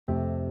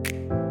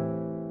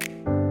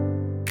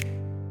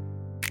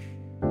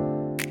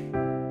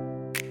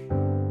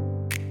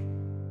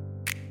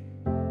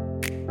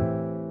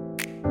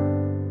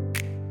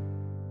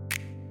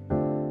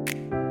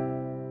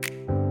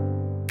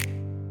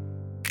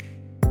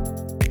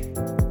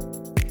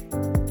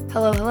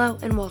Hello,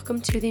 and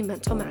welcome to the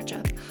Mental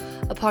Matchup,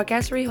 a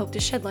podcast where we hope to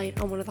shed light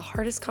on one of the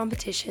hardest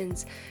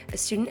competitions a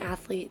student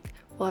athlete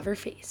will ever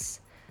face,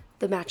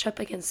 the matchup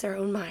against their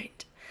own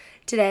mind.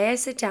 Today, I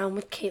sit down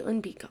with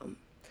Caitlin Beacom.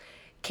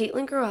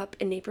 Caitlin grew up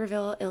in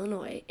Naperville,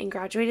 Illinois, and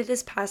graduated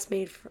this past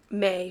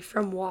May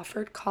from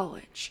Wofford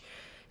College.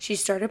 She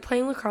started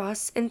playing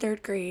lacrosse in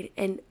third grade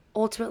and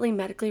ultimately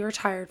medically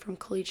retired from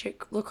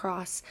collegiate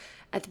lacrosse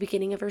at the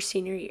beginning of her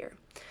senior year.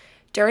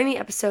 During the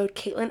episode,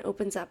 Caitlin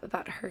opens up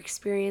about her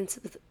experience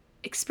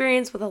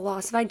with a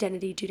loss of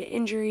identity due to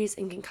injuries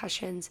and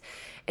concussions,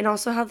 and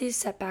also how these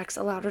setbacks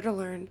allowed her to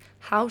learn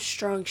how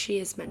strong she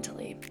is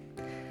mentally.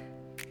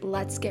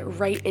 Let's get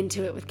right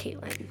into it with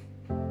Caitlin.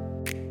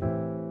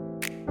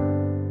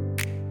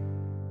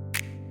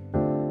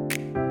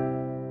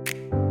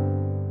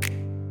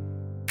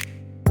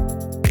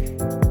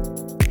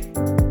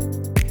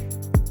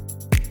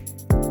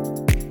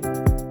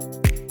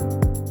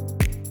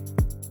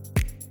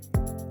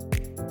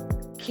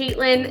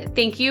 Caitlin,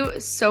 thank you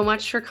so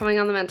much for coming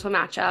on the Mental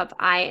Matchup.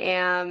 I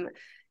am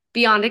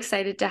beyond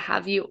excited to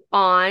have you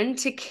on.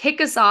 To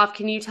kick us off,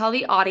 can you tell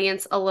the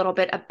audience a little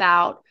bit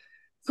about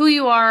who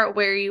you are,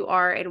 where you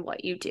are, and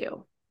what you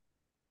do?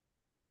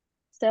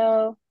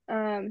 So,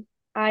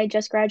 I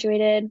just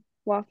graduated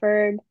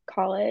Wofford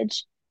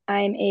College.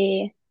 I'm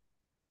a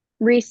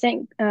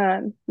recent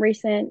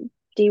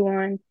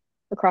D1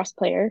 lacrosse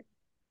player,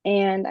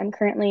 and I'm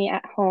currently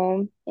at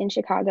home in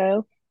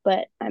Chicago,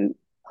 but I'm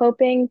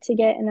hoping to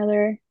get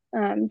another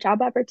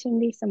job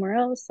opportunity somewhere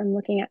else. I'm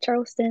looking at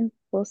Charleston.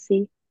 We'll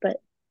see, but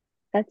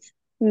that's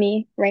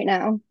me right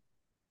now.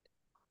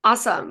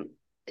 Awesome.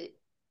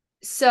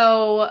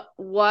 So,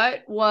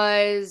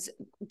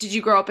 did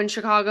you grow up in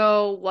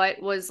Chicago?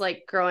 What was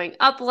like growing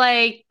up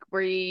like?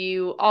 Were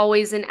you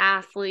always an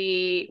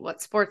athlete?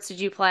 What sports did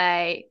you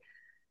play?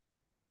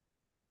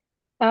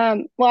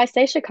 Well, I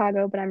say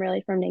Chicago, but I'm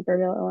really from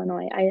Naperville,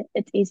 Illinois.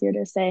 It's easier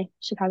to say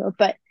Chicago,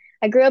 but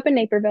I grew up in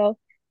Naperville.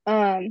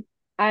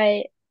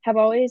 I have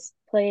always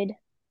played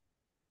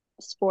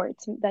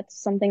sports. That's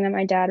something that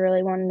my dad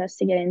really wanted us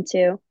to get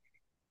into.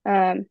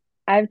 Um,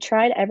 I've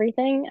tried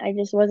everything. I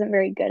just wasn't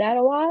very good at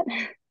a lot.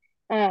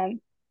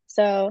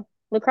 So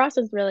lacrosse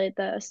was really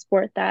the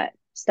sport that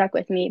stuck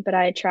with me, but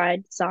I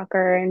tried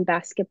soccer and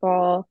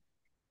basketball.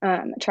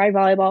 I tried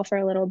volleyball for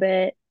a little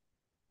bit.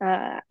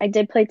 I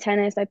did play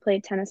tennis. I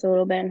played tennis a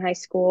little bit in high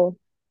school.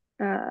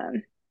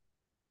 Um,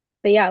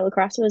 but yeah,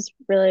 lacrosse was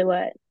really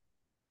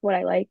what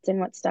I liked and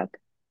what stuck.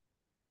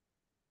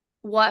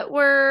 What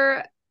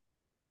were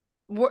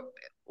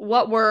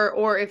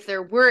or if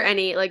there were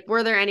any, like,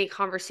 were there any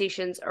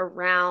conversations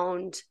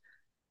around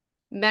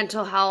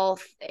mental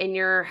health in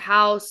your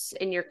house,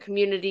 in your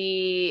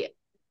community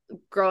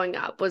growing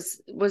up?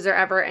 Was there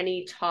ever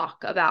any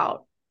talk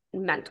about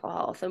mental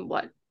health, and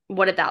what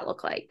did that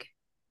look like?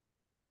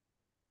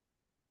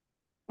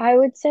 I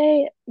would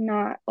say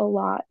not a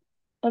lot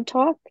of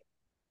talk.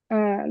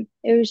 It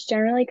was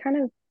generally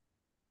kind of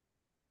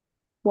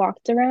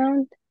walked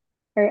around,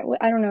 or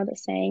I don't know the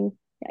saying,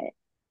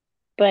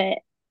 but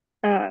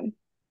um,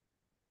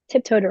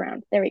 tiptoed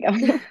around. There we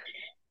go.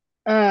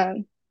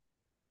 Um,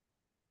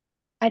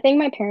 I think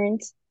my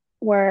parents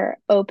were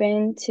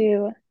open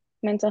to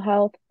mental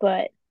health,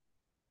 but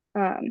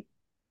um,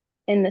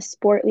 in the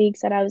sport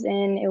leagues that I was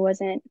in, it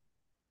wasn't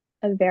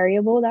a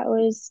variable that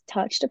was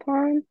touched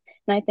upon.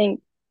 And I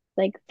think,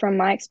 like, from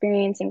my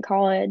experience in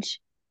college,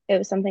 it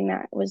was something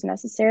that was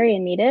necessary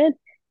and needed.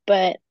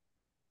 But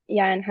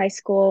yeah, in high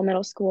school,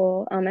 middle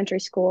school, elementary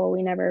school,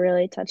 we never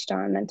really touched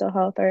on mental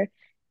health or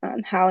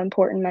how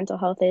important mental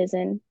health is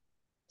in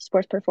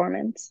sports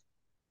performance.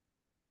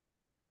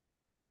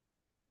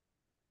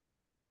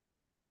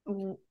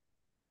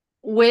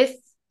 With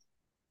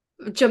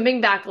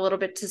jumping back a little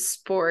bit to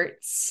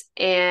sports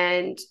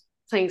and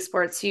playing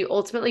sports, you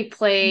ultimately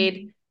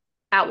played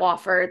at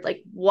Wofford.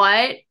 Like,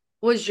 what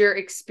was your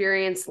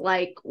experience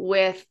like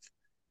with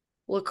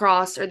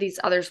lacrosse or these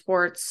other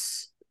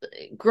sports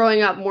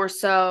growing up, more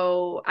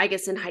so, I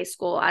guess, in high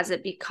school as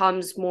it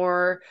becomes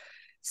more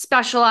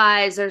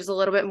specialized? There's a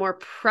little bit more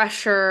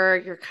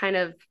pressure. You're kind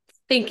of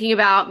thinking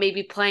about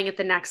maybe playing at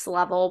the next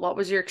level. What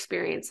was your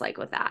experience like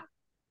with that?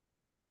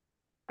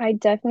 I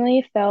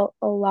definitely felt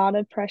a lot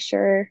of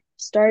pressure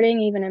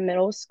starting even in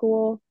middle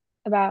school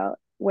about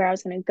where I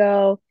was going to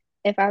go,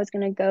 if I was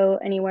going to go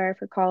anywhere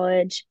for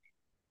college.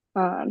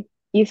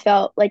 You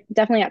felt like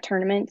definitely at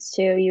tournaments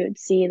too, you would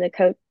see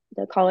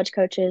the college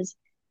coaches,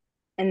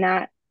 and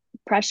that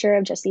pressure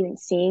of just even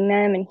seeing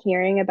them and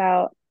hearing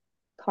about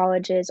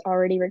colleges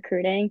already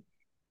recruiting,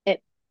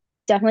 it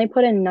definitely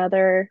put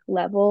another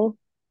level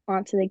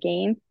onto the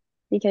game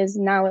because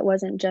now it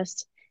wasn't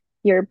just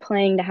you're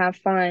playing to have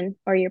fun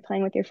or you're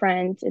playing with your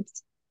friends.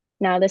 It's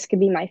now this could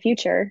be my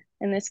future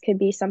and this could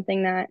be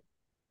something that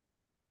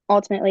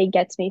ultimately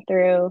gets me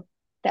through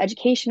the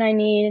education I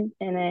need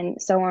and then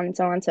so on and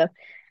so on. So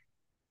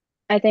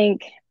I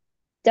think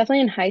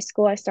definitely in high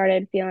school, I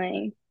started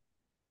feeling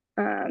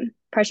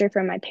pressure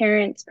from my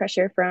parents,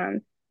 pressure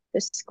from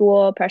the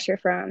school, pressure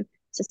from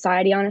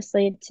society,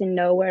 honestly, to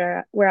know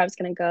where I was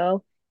going to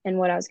go and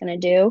what I was going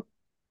to do.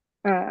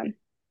 Um,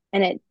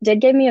 and it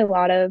did give me a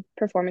lot of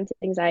performance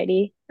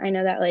anxiety. I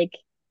know that like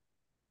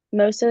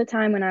most of the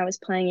time when I was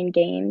playing in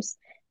games,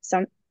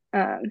 some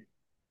um,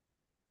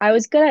 I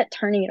was good at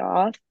turning it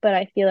off, but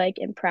I feel like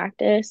in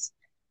practice,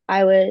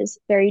 I was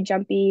very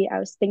jumpy. I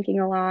was thinking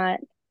a lot.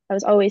 I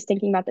was always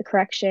thinking about the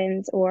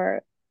corrections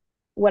or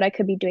what I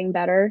could be doing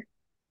better.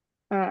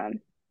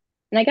 Um,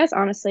 and I guess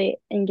honestly,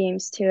 in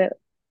games too,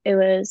 it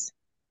was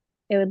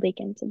it would leak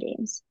into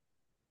games.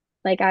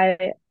 Like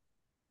I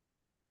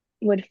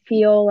would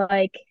feel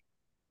like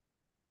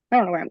I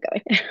don't know where I'm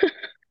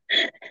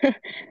going.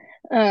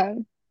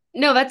 um,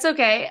 No, that's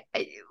okay.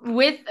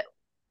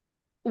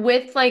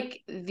 With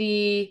like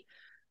the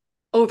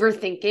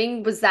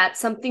overthinking, was that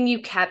something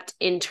you kept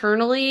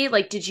internally?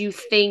 Like, did you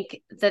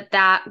think that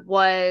that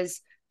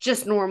was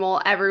just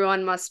normal?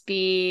 Everyone must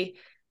be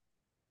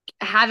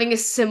having a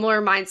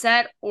similar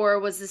mindset, or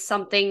was this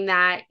something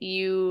that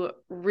you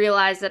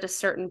realized at a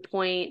certain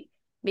point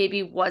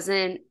maybe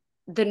wasn't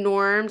the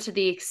norm to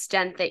the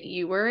extent that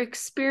you were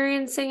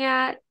experiencing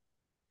at?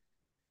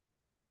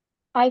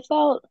 I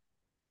felt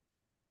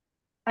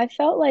I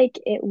felt like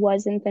it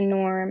wasn't the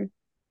norm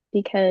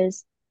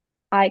because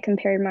I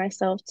compared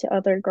myself to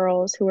other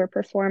girls who were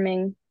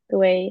performing the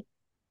way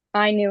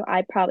I knew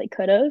I probably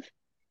could have.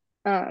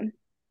 Um,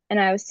 and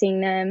I was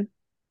seeing them,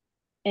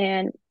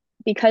 and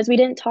because we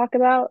didn't talk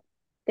about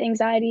the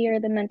anxiety or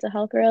the mental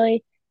health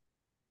really,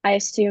 I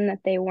assumed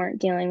that they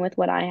weren't dealing with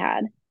what I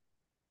had.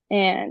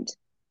 And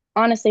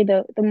honestly,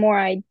 the more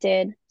I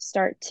did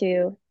start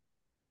to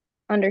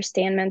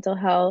understand mental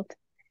health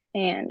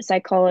and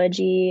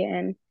psychology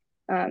and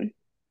um,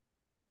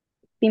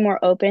 be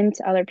more open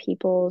to other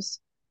people's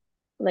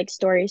like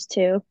stories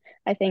too,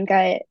 I think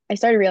I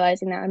started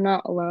realizing that I'm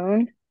not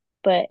alone,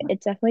 but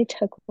it definitely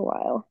took a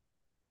while.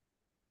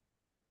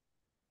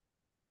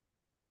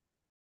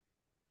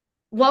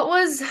 What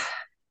was,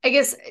 I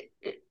guess,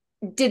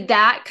 did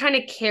that kind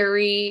of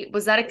carry,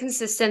 was that a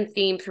consistent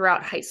theme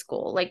throughout high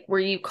school? Like, were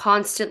you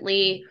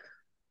constantly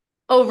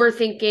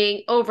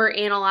overthinking,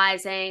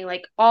 overanalyzing,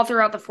 like all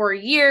throughout the 4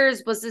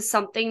 years? Was this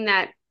something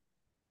that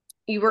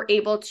you were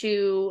able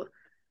to,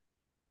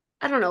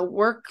 I don't know,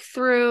 work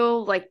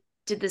through? Like,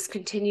 did this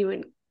continue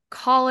in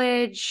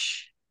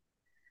college?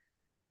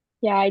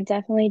 Yeah, I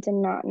definitely did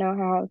not know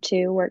how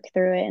to work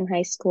through it in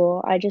high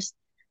school. I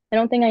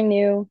don't think I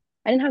knew,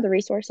 I didn't have the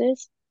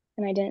resources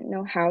and I didn't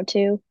know how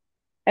to.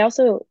 I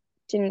also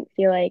didn't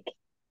feel like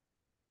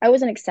I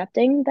wasn't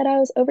accepting that I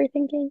was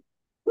overthinking,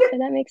 if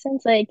that makes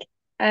sense. Like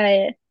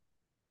I,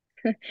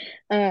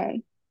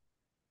 um,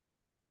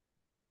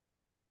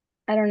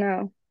 I don't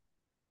know.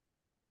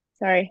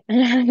 Sorry.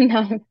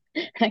 No,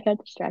 I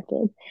got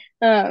distracted.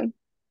 Um,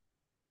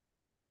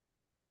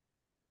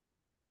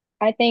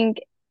 I think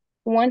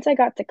once I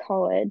got to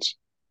college,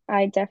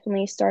 I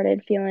definitely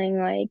started feeling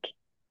like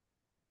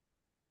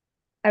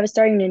I was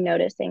starting to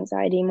notice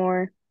anxiety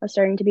more. I was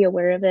starting to be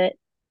aware of it,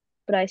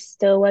 but I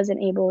still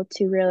wasn't able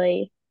to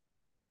really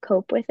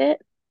cope with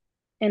it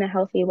in a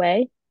healthy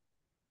way.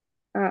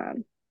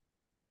 Um,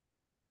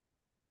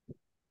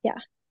 yeah,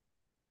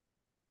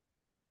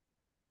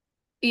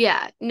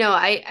 Yeah, no,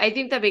 I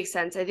think that makes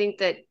sense. I think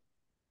that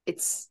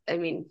I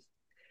mean,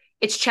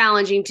 it's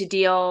challenging to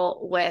deal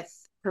with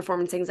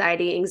performance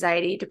anxiety,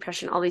 anxiety,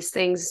 depression, all these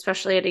things,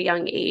 especially at a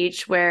young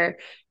age where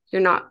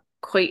you're not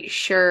quite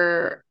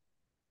sure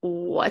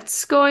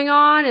what's going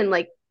on, and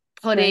like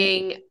right.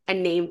 putting a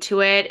name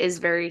to it is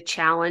very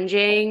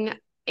challenging,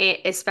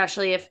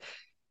 especially if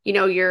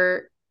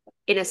you're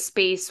in a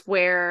space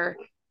where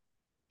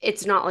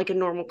it's not like a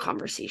normal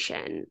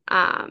conversation.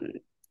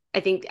 I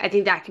think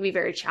that can be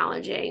very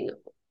challenging.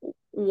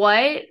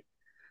 What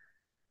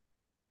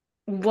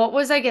what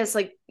was, I guess,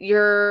 like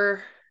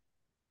your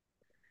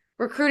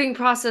recruiting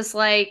process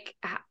like?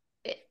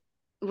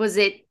 Was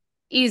it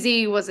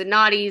easy? Was it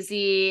not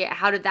easy?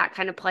 How did that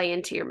kind of play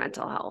into your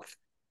mental health?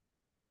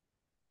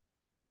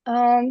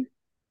 Um,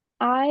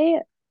 I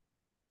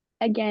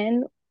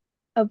again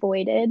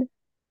avoided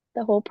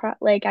the whole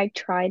like I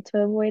tried to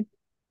avoid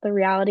the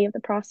reality of the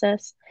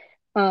process.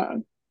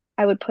 Um,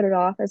 I would put it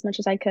off as much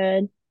as I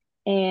could,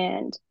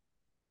 and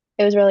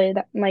it was really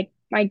that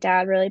my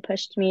dad really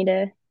pushed me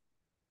to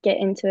get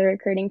into the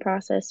recruiting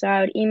process. So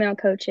I would email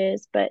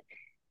coaches, but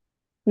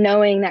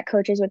knowing that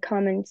coaches would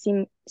come and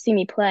see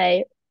me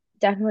play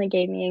definitely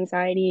gave me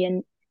anxiety.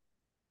 And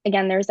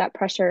again, there's that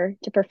pressure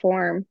to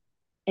perform,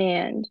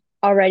 and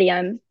already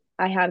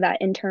I have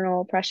that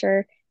internal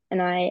pressure,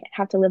 and I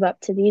have to live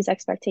up to these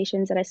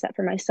expectations that I set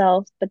for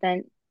myself. But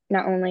then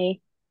not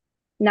only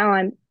now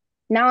I'm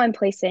now I'm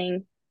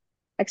placing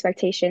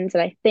expectations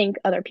that I think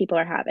other people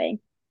are having.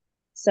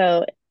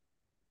 So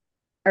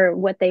or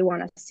what they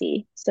want to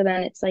see. So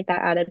then it's like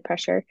that added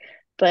pressure.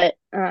 But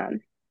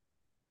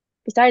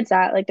besides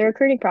that, like the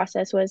recruiting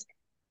process was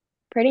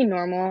pretty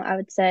normal, I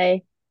would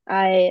say.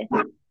 I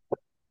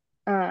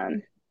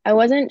um I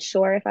wasn't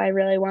sure if I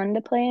really wanted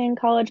to play in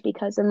college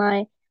because of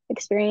my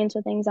experience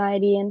with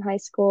anxiety in high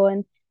school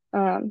and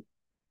um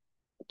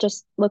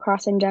just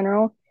lacrosse in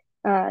general.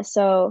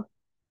 So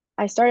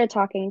I started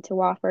talking to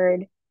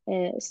Wofford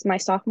is my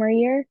sophomore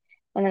year,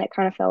 and then it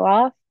kind of fell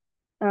off.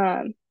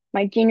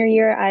 My junior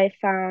year, I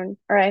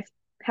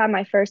had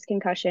my first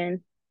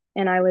concussion,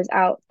 and I was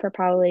out for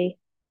probably,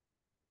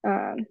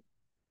 um,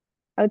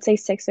 I would say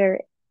 6 to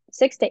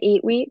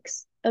 8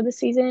 weeks of the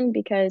season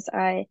because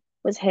I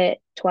was hit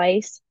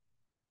twice.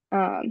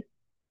 Um,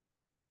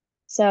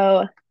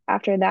 so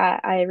after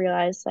that, I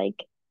realized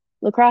like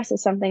lacrosse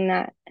is something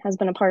that has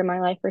been a part of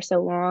my life for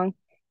so long.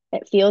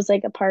 It feels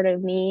like a part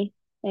of me,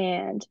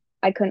 and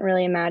I couldn't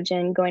really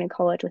imagine going to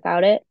college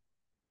without it.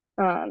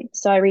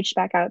 So I reached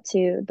back out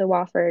to the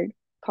Wofford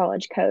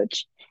College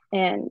coach,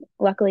 and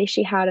luckily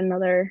she had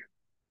another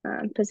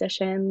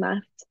position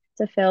left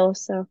to fill.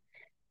 So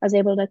I was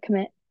able to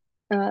commit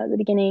the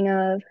beginning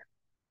of,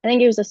 I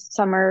think it was a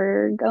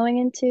summer going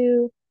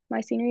into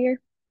my senior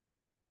year.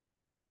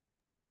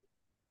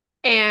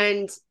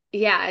 And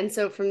yeah, and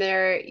so from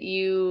there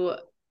you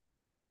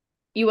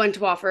went to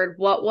Wofford.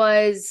 What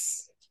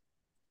was,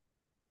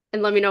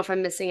 and let me know if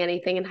I'm missing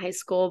anything in high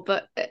school,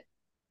 but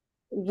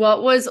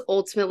what was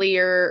ultimately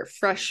your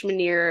freshman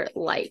year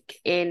like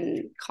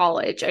in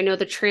college? I know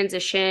the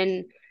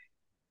transition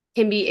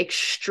can be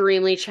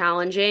extremely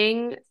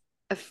challenging.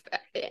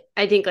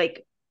 I think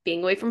like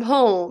being away from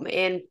home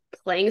and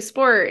playing a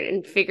sport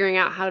and figuring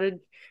out how to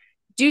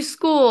do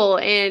school.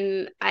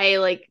 And I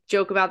like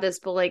joke about this,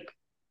 but like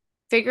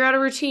figure out a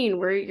routine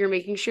where you're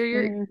making sure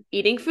you're Mm,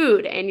 eating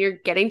food and you're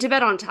getting to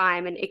bed on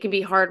time. And it can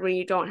be hard when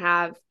you don't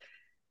have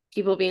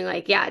people being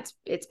like, yeah,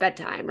 it's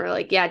bedtime, or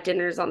like, yeah,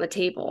 dinner's on the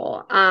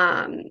table.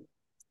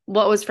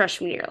 What was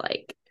freshman year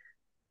like?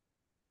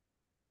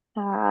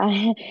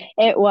 uh,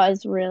 it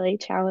was really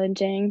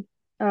challenging.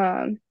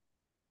 Um,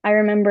 I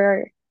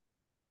remember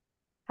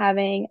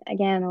having,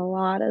 again, a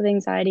lot of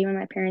anxiety when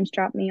my parents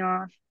dropped me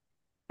off.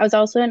 I was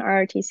also in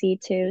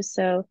ROTC too.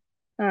 So,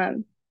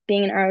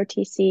 being in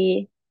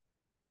ROTC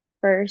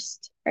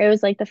first, or it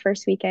was like the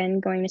first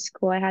weekend going to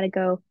school, I had to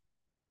go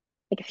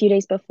like a few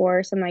days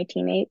before some of my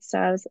teammates. So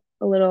I was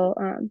a little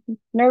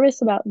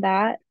nervous about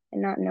that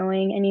and not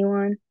knowing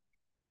anyone.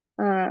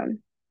 Um,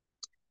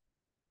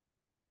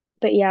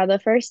 but yeah, the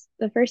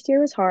first year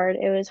was hard.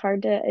 It was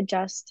hard to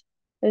adjust.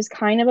 It was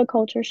kind of a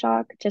culture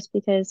shock just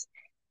because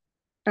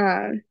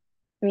I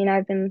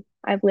mean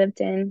I've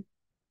lived in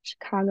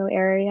Chicago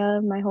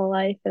area my whole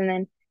life and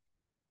then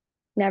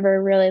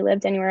never really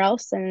lived anywhere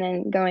else and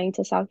then going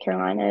to South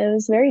Carolina, it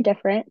was very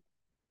different.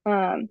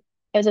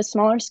 It was a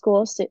smaller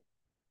school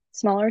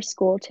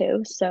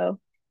too, so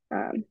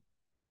um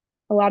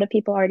a lot of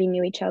people already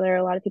knew each other,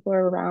 a lot of people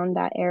were around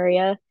that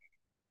area.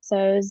 So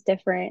it was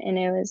different and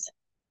it was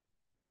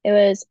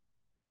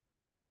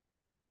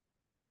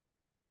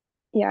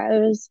yeah,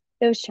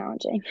 it was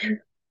challenging.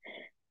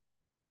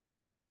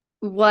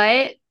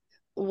 What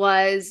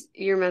was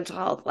your mental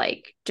health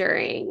like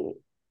during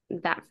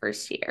that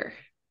first year?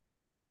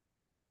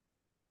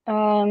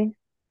 Um,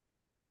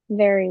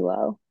 very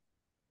low.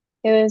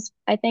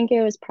 I think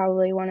it was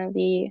probably one of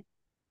the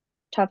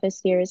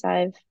toughest years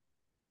I've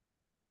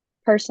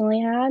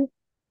personally had.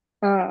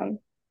 Um,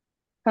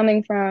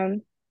 Coming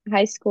from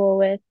high school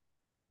with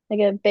like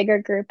a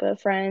bigger group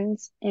of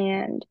friends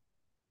and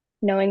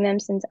knowing them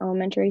since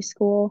elementary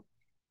school,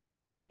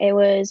 it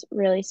was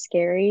really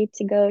scary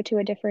to go to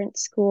a different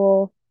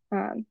school,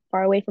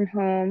 far away from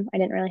home. I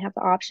didn't really have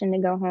the option to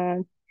go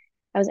home.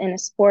 I was in a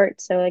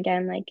sport, so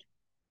again, like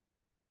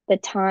the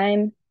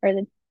time or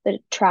the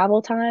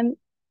travel time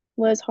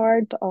was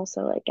hard, but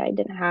also like I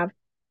didn't have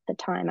the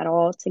time at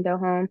all to go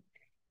home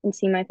and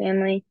see my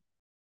family.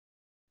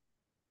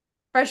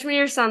 Freshman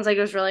year sounds like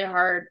it was really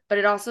hard, but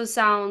it also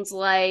sounds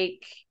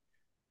like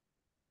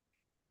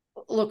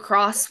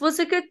lacrosse was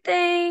a good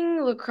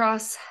thing.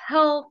 Lacrosse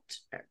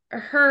helped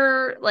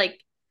her. Like,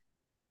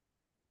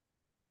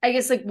 I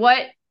guess like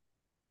what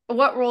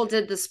role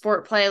did the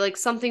sport play? Like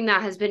something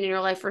that has been in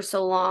your life for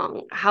so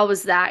long. How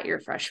was that your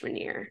freshman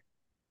year?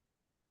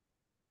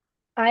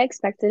 I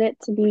expected it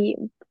to be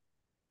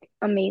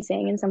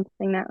amazing and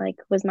something that like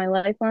was my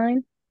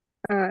lifeline.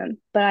 But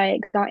I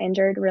got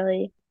injured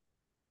really,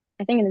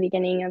 I think in the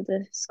beginning of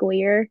the school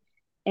year,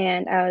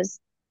 and I was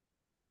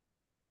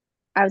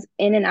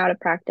in and out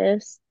of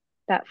practice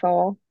that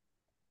fall.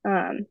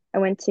 I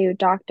went to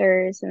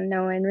doctors and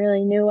no one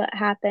really knew what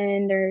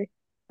happened or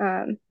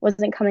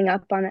wasn't coming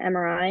up on the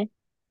MRI.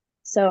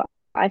 So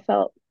I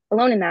felt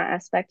alone in that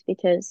aspect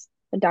because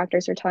the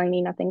doctors were telling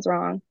me nothing's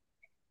wrong.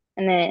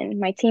 And then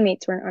my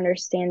teammates weren't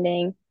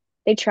understanding.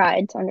 They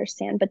tried to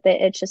understand, but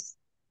it's just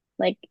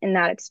like in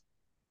that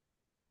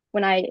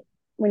when I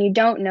when you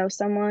don't know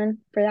someone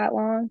for that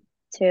long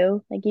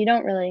too, like you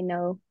don't really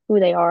know who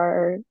they are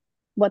or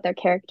what their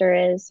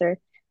character is or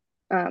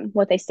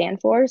what they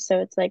stand for. So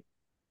it's like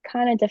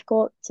kind of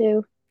difficult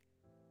to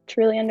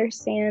truly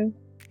understand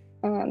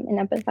and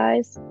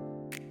empathize.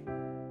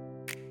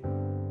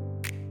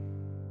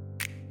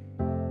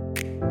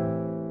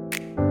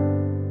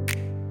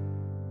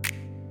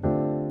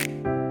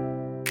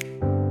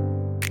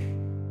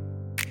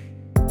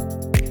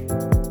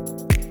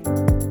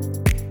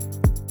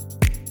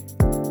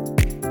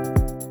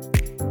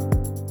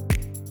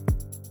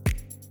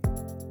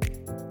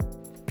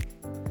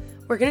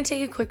 We're going to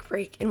take a quick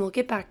break and we'll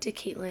get back to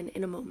Caitlin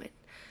in a moment.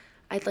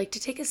 I'd like to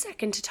take a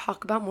second to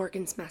talk about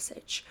Morgan's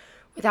message,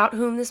 without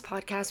whom this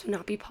podcast would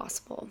not be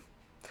possible.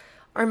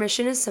 Our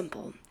mission is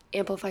simple: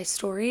 amplify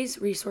stories,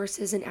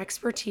 resources, and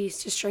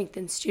expertise to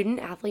strengthen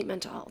student-athlete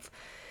mental health,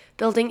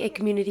 building a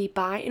community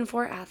by and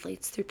for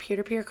athletes through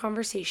peer-to-peer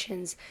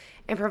conversations,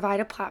 and provide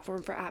a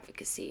platform for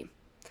advocacy.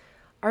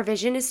 Our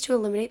vision is to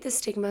eliminate the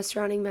stigma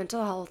surrounding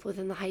mental health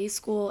within the high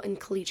school and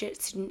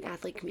collegiate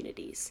student-athlete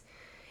communities,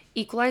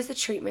 equalize the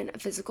treatment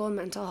of physical and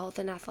mental health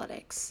in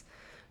athletics,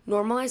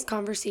 normalize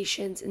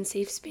conversations in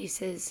safe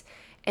spaces,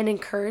 and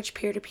encourage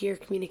peer-to-peer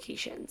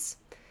communications.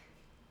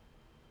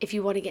 If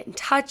you want to get in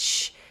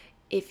touch,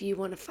 if you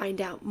want to find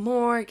out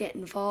more, get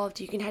involved,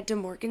 you can head to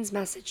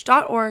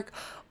morgansmessage.org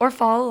or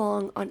follow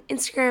along on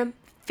Instagram,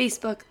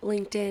 Facebook,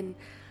 LinkedIn,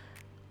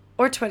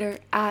 or Twitter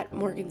at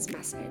Morgan's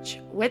Message.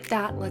 With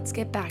that, let's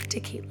get back to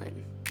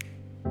Caitlin.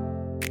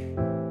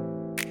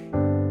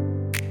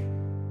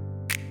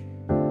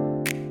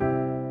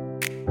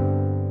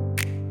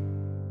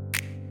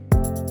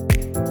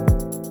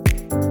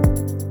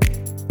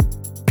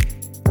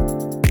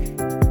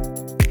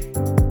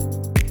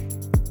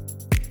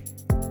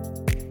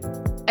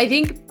 I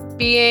think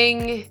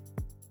being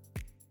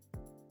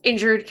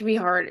injured can be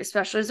hard,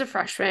 especially as a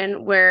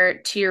freshman, where,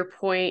 to your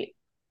point,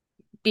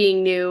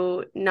 being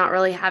new, not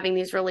really having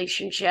these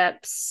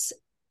relationships,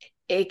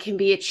 it can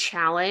be a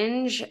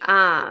challenge.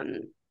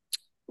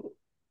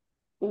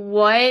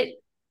 What,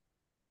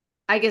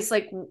 I guess,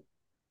 like,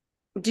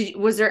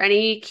 was there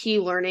any key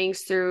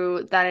learnings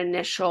through that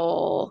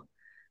initial,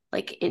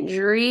 like,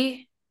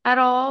 injury at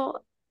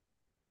all?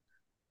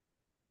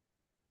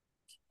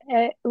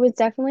 It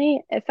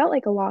felt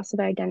like a loss of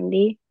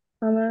identity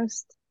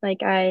almost.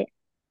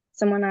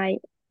 Someone I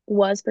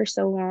was for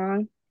so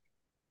long,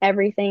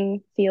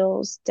 everything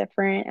feels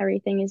different.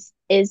 Everything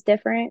is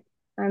different.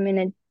 I'm in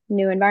a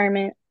new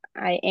environment.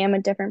 I am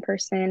a different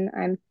person.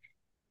 I'm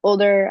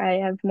older.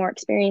 I have more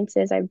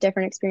experiences. I have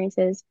different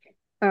experiences.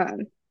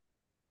 Um,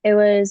 it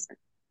was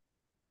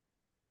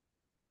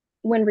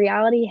when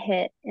reality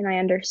hit and I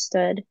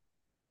understood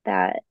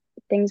that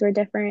things were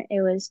different,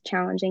 it was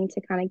challenging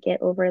to kind of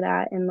get over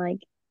that. And like,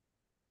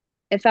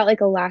 it felt like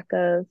a lack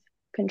of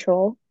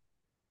control.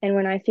 And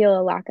when I feel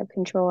a lack of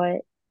control,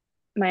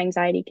 my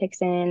anxiety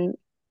kicks in.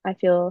 I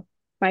feel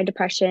my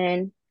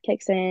depression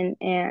kicks in,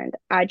 and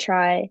I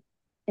try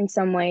in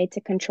some way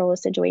to control the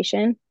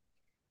situation.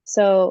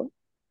 So,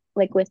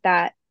 like with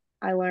that,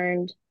 I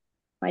learned,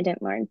 I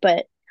didn't learn,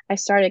 but I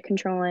started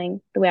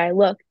controlling the way I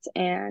looked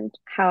and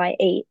how I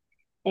ate.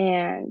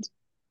 And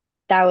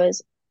that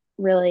was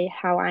really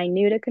how I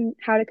knew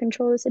how to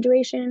control the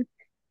situation.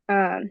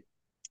 Um,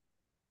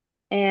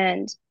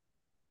 and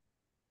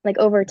like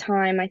over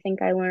time, I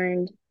think I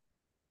learned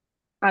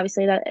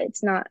obviously that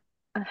it's not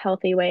a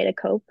healthy way to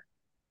cope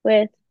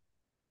with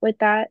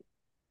that.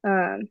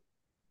 Um,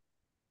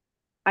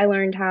 I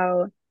learned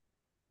how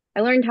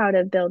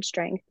to build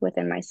strength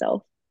within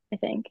myself, I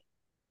think.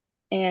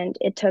 And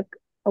it took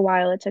a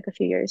while, it took a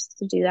few years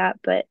to do that,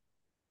 but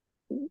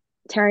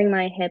tearing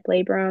my hip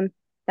labrum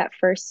that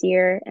first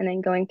year and then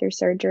going through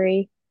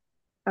surgery,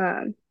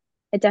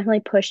 it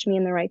definitely pushed me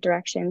in the right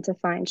direction to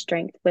find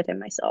strength within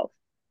myself.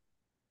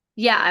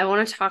 Yeah, I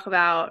want to talk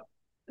about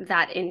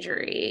that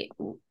injury.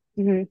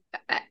 Mm-hmm.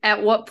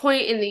 At what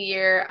point in the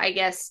year, I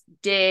guess,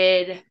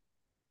 did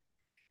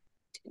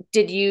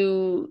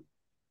you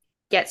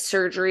get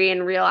surgery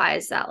and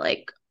realize that,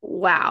 like,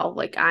 wow,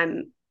 like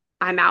I'm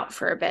out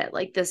for a bit.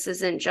 Like, this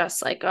isn't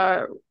just like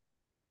a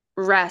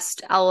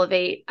rest,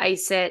 elevate,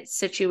 ice it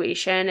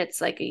situation.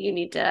 It's like you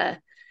need to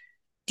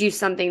do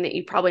something that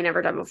you've probably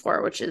never done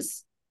before, which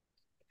is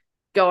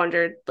go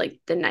under like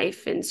the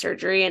knife in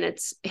surgery, and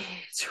it's Yeah.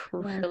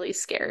 really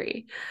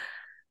scary.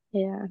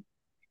 Yeah.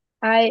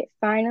 I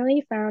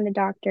finally found a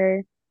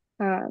doctor.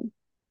 Um,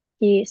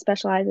 he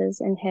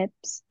specializes in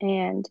hips,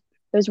 and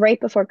it was right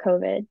before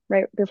COVID,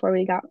 right before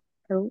we got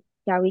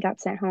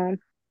sent home.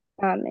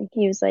 And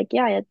he was like,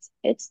 "Yeah,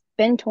 it's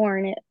been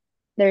torn.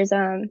 There's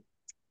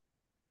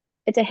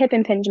it's a hip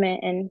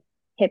impingement and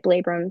hip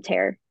labrum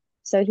tear.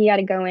 So he had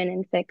to go in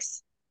and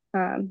fix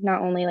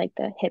not only like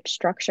the hip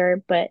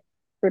structure, but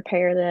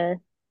repair the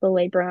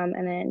labrum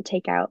and then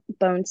take out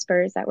bone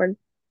spurs that were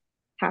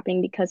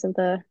happening because of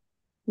the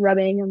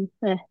rubbing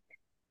and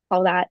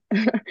all that.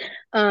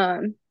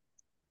 um,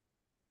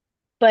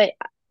 but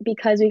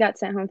because we got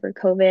sent home for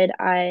COVID,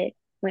 I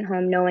went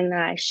home knowing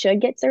that I should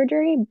get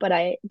surgery, but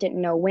I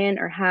didn't know when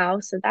or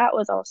how. So that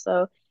was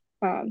also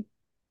um,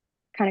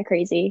 kind of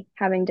crazy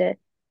having to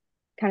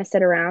kind of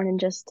sit around and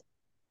just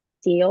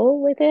deal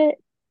with it.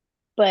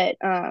 But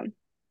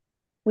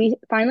we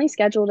finally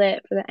scheduled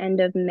it for the end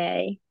of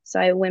May. So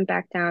I went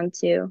back down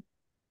to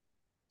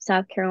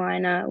South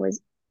Carolina,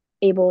 was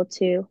able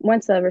to,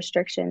 once the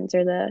restrictions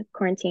or the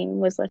quarantine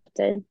was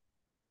lifted,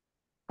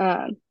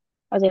 I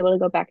was able to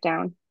go back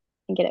down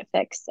and get it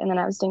fixed. And then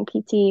I was doing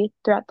PT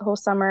throughout the whole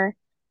summer.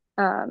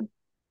 Um,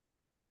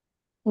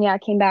 yeah, I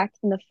came back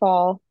in the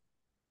fall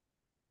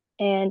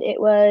and it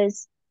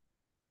was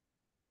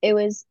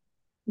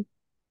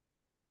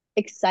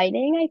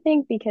exciting, I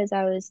think, because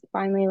I was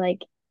finally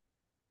like,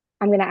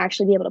 I'm gonna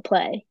actually be able to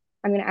play.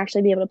 I'm gonna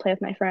actually be able to play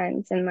with my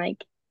friends and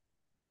like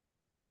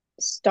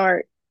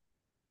start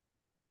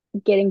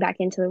getting back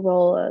into the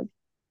role of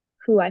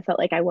who I felt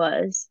like I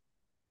was.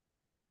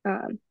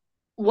 Um,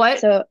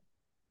 What, so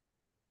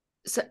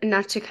so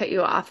not to cut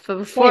you off, but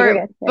yeah, you're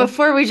before good. Yeah.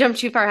 before we jump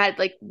too far ahead,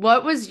 like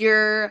what was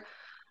your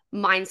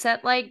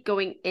mindset like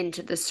going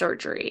into the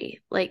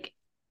surgery? Like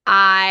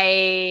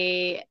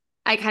I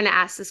I kind of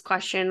asked this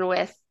question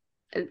with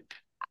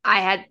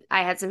I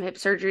had some hip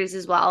surgeries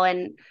as well,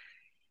 and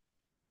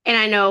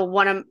I know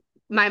one of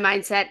my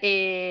mindset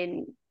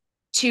in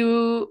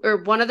two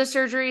or one of the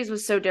surgeries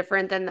was so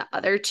different than the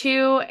other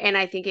two, and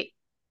I think it,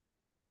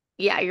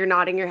 yeah, you're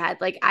nodding your head.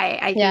 Like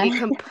I think it Yeah.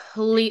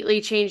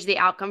 completely changed the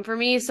outcome for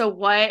me. So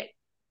what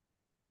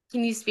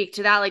can you speak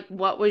to that? Like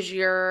what was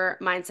your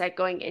mindset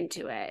going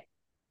into it?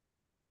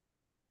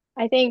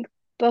 I think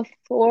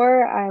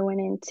before I went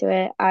into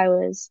it, I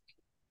was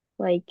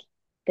like,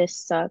 this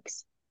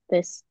sucks.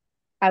 This,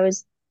 I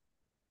was,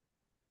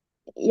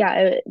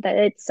 yeah, that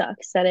it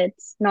sucks, that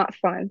it's not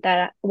fun,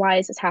 that why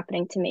is this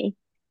happening to me?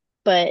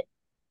 But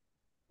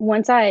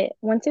once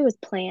it was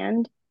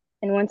planned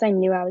and once I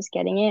knew I was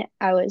getting it,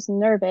 I was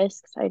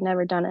nervous because I'd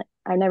never done it.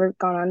 I've never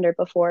gone under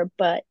before,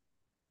 but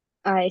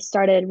I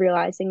started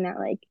realizing that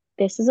like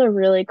this is a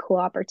really cool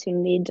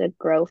opportunity to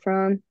grow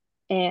from.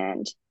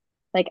 And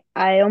like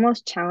I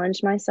almost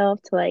challenged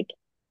myself to like,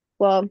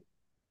 well,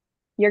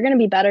 you're going to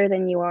be better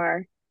than you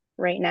are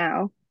right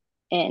now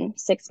in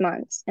 6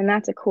 months. And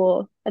that's a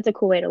cool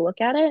way to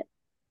look at it.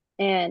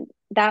 And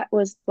that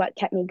was what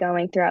kept me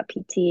going throughout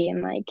PT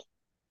and like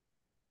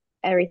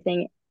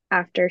everything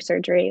after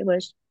surgery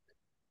was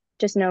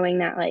just knowing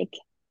that like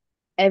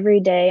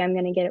every day I'm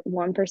going to get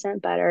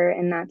 1% better.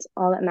 And that's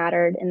all that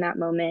mattered in that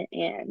moment.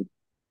 And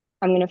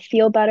I'm going to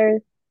feel better.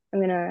 I'm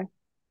going to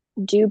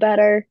do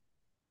better.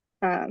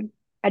 Um,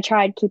 I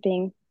tried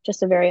keeping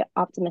just a very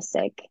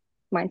optimistic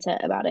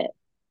mindset about it.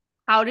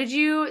 How did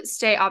you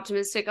stay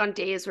optimistic on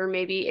days where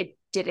maybe it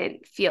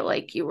didn't feel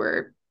like you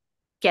were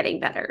getting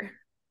better?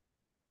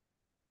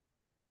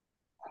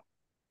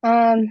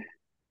 Um,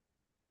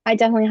 I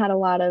definitely had a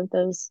lot of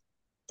those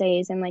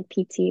days in like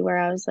PT where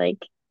I was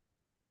like,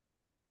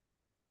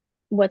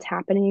 what's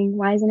happening?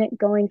 Why isn't it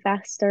going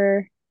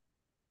faster?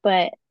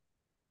 But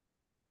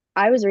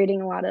I was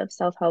reading a lot of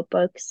self-help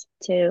books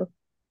too,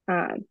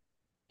 um,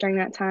 during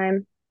that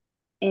time.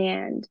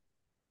 And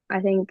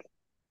I think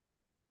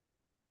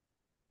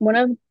one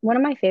of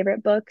my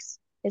favorite books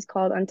is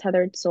called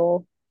Untethered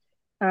Soul.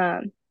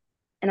 Um,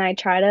 and I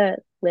try to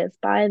live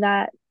by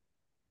that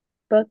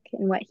book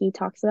and what he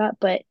talks about,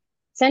 but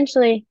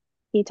essentially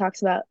he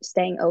talks about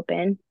staying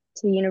open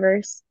to the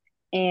universe.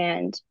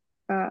 And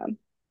um,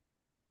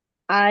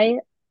 I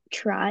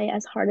try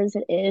as hard as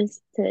it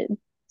is to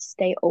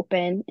stay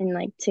open and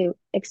like to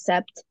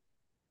accept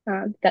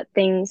that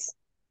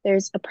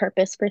there's a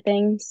purpose for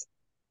things.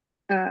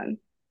 Um,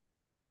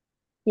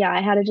 yeah,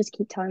 I had to just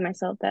keep telling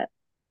myself that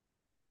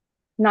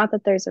not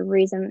that there's a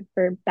reason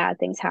for bad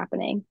things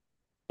happening,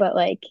 but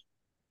like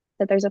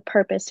that there's a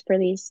purpose for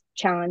these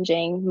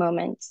challenging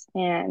moments.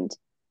 And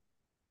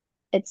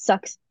it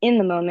sucks in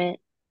the moment,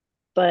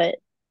 but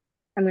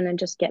I'm gonna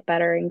just get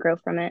better and grow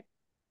from it.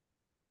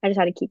 I just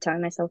had to keep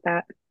telling myself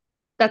that.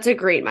 That's a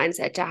great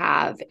mindset to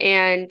have.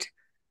 And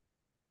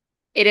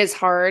it is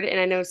hard. And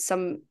I know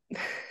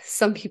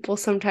some people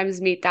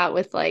sometimes meet that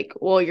with like,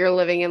 well, you're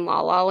living in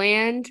la la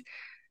land.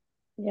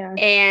 Yeah.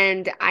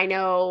 And I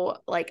know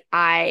like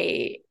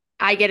I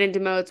get into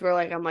modes where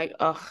like I'm like,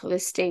 oh,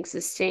 this stinks,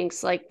 this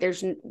stinks. Like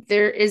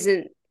there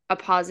isn't a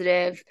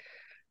positive,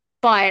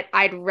 but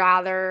I'd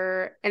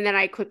rather, and then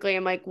I quickly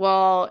am like,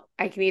 well,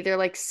 I can either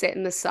like sit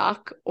in the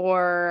suck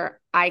or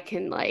I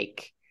can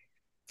like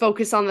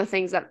focus on the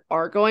things that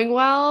are going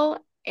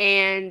well.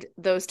 And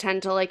those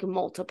tend to like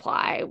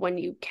multiply when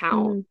you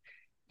count Mm,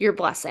 your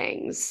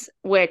blessings,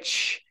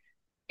 which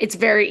it's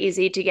very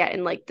easy to get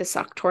in like the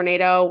suck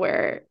tornado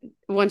where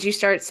once you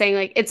start saying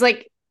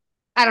like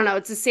I don't know,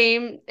 it's the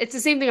same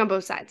thing on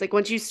both sides. Like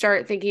once you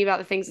start thinking about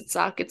the things that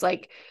suck, it's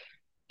like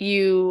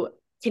you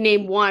can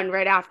name one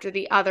right after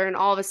the other and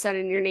all of a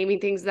sudden you're naming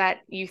things that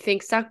you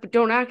think suck but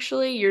don't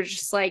actually. You're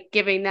just like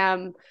giving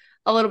them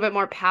a little bit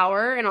more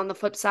power. And on the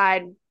flip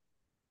side,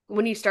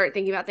 when you start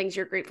thinking about things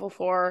you're grateful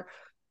for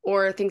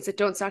or things that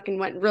don't suck and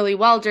went really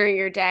well during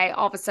your day,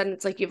 all of a sudden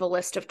it's like you have a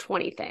list of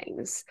 20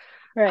 things.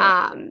 right.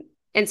 Um,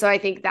 and so I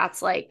think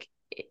that's like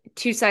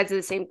two sides of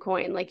the same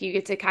coin. Like you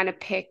get to kind of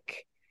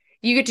pick,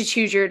 you get to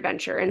choose your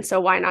adventure. And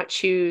so why not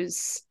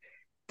choose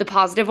the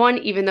positive one,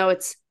 even though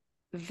it's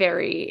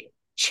very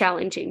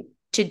challenging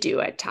to do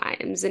at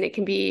times and it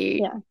can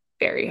be Yeah.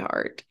 very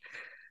hard.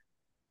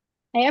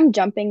 I am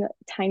jumping a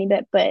tiny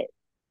bit, but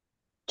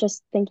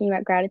just thinking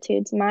about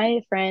gratitudes.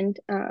 My friend,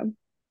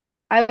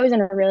 I was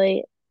in a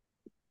really,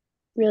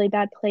 really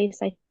bad place,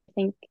 I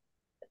think,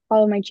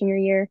 all of my junior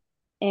year.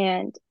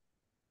 And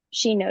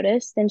she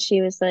noticed and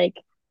she was like,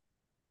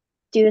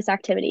 do this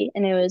activity.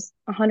 And it was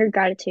 100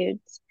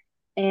 gratitudes.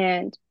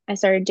 And I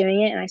started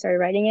doing it and I started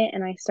writing it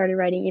and I started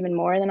writing even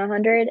more than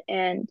 100.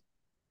 And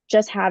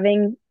just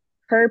having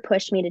her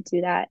push me to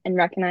do that and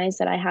recognize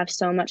that I have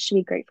so much to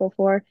be grateful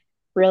for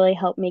really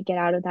helped me get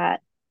out of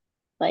that,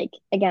 like,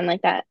 again,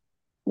 like that,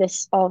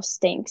 this all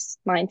stinks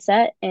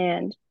mindset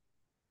and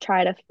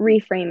try to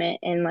reframe it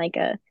in like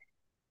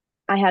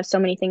I have so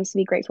many things to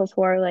be grateful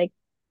for. Like,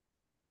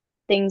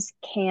 things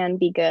can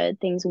be good,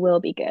 things will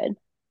be good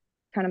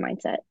kind of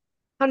mindset.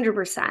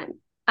 100%.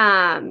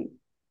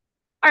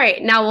 All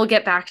right, now we'll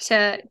get back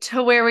to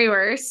where we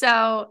were.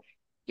 So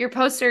you're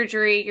post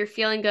surgery, you're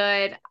feeling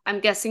good. I'm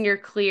guessing you're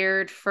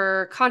cleared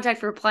for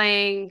contact for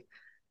playing.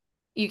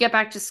 You get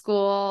back to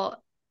school.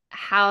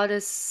 How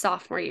does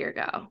sophomore year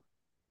go?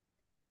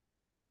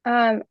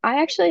 I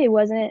actually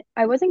wasn't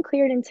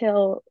cleared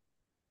until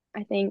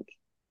I think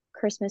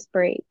Christmas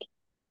break,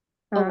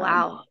 Oh,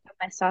 wow. of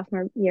my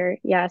sophomore year.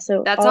 Yeah,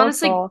 so That's all of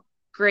honestly fall.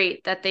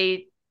 great that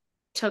they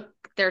took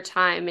their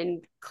time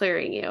in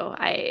clearing you.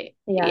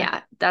 Yeah.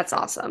 Yeah, that's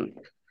awesome.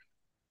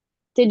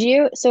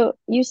 So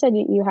you said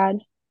you had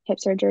hip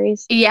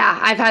surgeries? Yeah,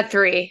 I've had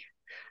three.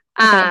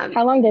 Okay. Um,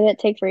 How long did it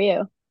take for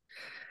you?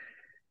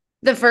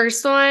 the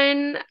first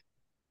one,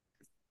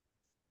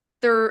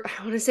 I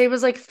want to say it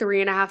was like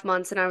 3.5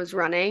 months and I was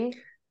running.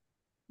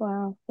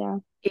 Wow. Yeah.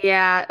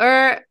 Yeah,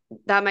 or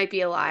that might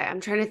be a lie.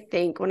 I'm trying to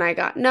think when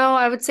no,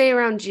 I would say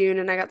around June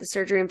and I got the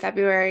surgery in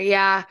February.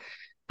 Yeah,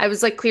 I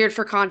was like cleared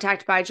for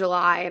contact by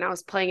July and I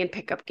was playing in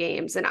pickup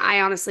games. And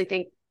I honestly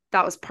think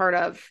that was part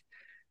of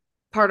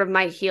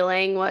my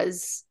healing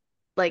was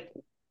like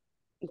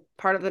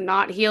part of the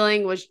not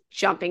healing was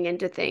jumping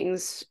into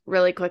things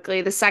really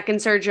quickly. The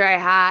second surgery I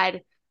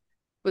had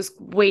was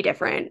way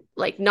different,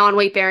 like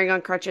non-weight bearing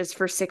on crutches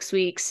for 6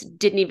 weeks,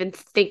 didn't even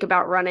think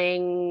about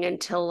running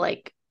until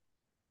like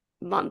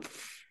month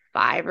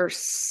 5 or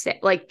 6,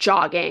 like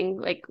jogging,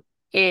 like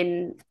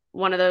in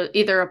one of those,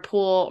 either a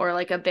pool or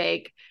like a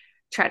big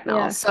treadmill.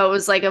 Yeah. So it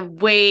was like a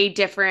way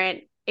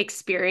different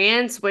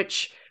experience,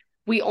 which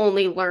we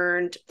only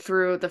learned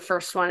through the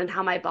first one and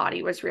how my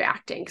body was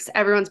reacting. Because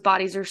everyone's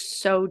bodies are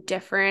so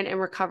different, and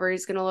rehab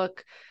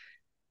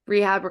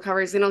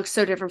recovery is going to look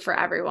so different for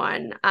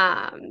everyone.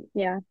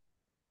 Yeah.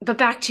 But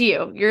back to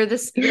you. You're the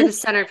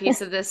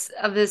centerpiece of this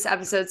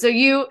episode. So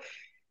you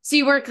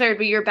weren't cleared,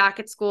 but you're back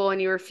at school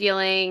and you were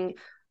feeling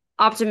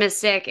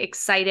optimistic,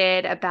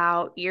 excited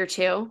about year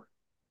two.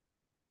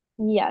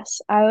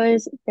 Yes, I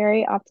was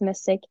very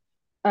optimistic.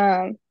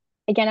 Um,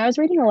 Again, I was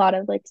reading a lot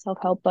of like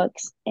self-help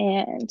books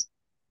and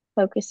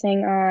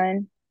focusing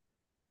on,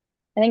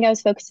 I think I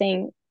was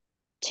focusing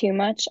too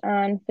much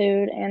on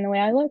food and the way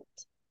I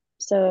looked.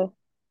 So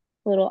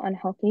a little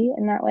unhealthy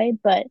in that way,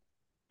 but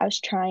I was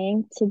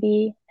trying to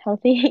be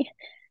healthy.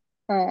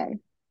 Um,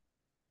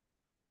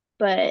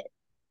 but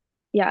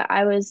yeah,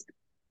 I was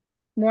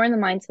more in the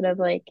mindset of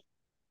like,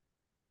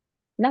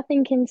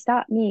 nothing can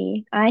stop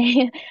me.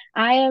 I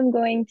am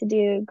going to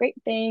do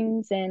great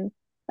things and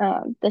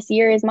this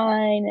year is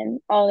mine and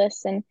all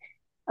this and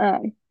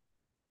um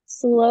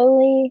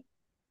slowly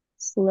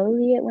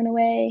slowly it went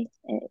away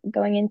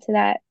going into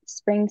that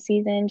spring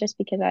season just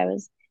because I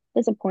was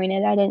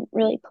disappointed. I didn't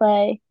really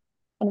play.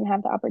 I didn't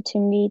have the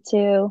opportunity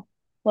to.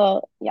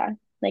 Well, yeah,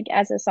 like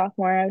as a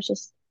sophomore, I was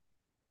just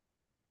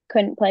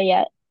couldn't play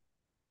yet.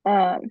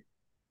 Um,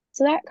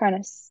 so that kind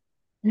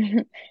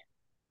of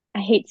I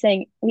hate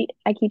saying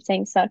I keep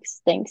saying sucks,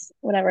 stinks,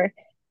 whatever.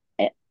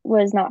 It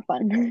was not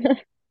fun.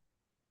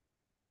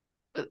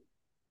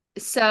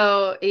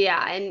 So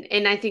yeah,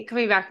 and I think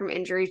coming back from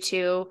injury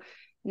too,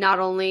 not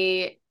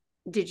only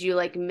did you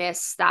like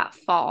miss that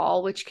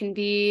fall, which can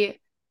be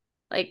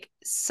like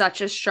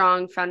such a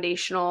strong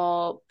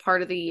foundational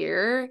part of the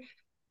year,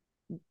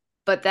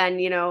 but then,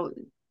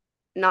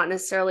 not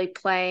necessarily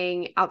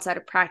playing outside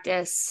of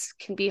practice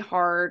can be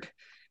hard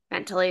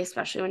mentally,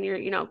 especially when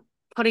you're,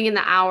 putting in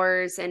the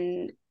hours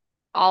and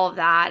all of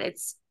that.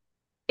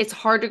 It's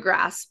hard to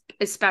grasp,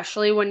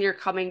 especially when you're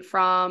coming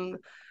from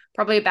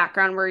probably a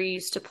background where you're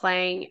used to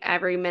playing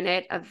every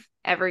minute of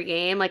every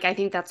game. Like I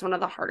think that's one of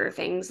the harder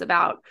things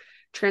about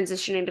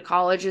transitioning to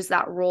college is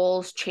that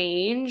roles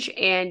change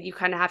and you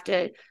kind of have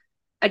to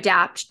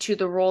adapt to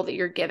the role that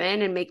you're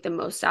given and make the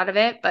most out of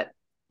it. But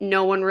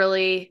no one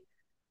really,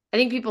 I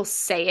think people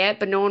say it,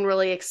 but no one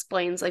really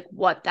explains like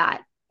what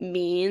that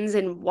means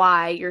and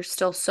why you're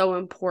still so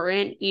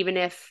important, even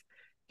if,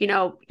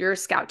 you're a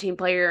scout team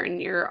player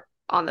and you're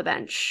on the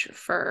bench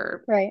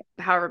for Right.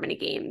 however many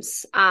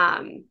games.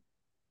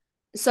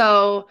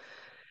 So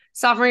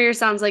sophomore year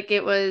sounds like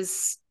it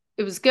was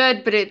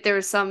good, but there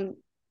was some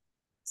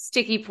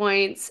sticky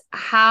points.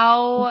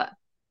 How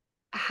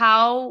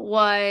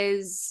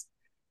was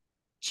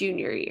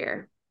junior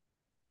year?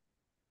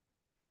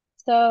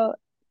 So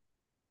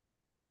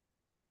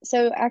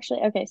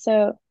actually, okay,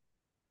 so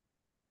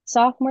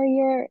sophomore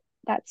year,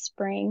 that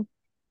spring,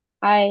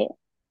 I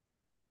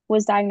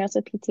was diagnosed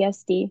with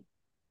PTSD.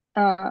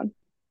 Um,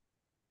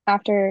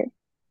 After,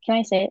 can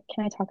I say it?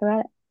 Can I talk about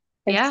it?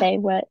 Or Yeah, say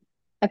what?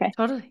 Okay.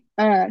 totally.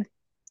 Um,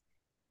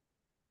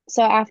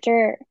 so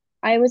after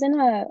I was in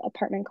a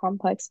apartment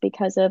complex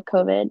because of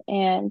COVID,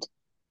 and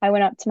I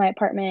went up to my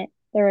apartment.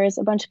 There was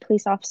a bunch of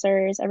police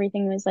officers.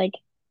 Everything was like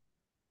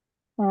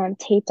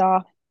taped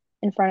off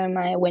in front of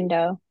my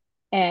window.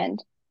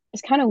 And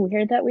it's kind of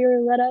weird that we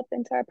were let up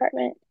into our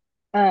apartment.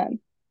 Um,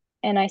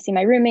 and I see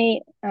my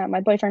roommate,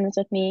 my boyfriend was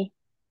with me,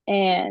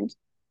 and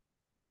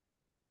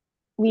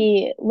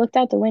we looked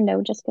out the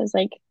window just because,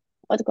 like,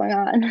 what's going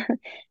on?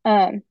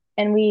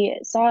 And we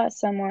saw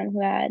someone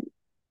who had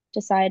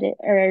decided,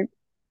 or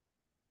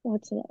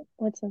what's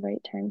the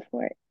right term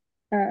for it?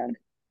 Um,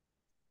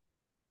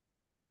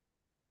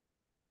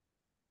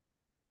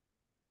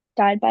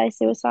 Died by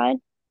suicide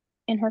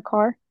in her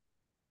car.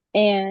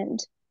 And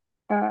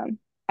um,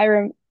 I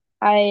rem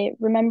I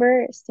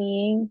remember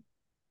seeing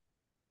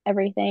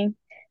everything,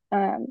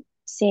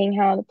 seeing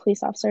how the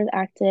police officers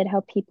acted,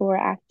 how people were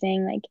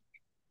acting, like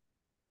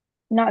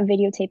not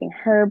videotaping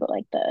her, but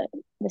like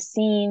the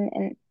scene.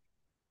 And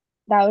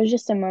that was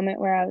just a moment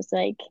where I was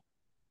like,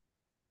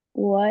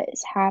 what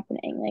is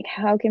happening? Like,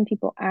 how can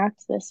people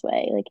act this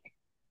way? Like,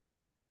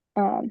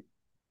 um,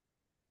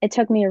 it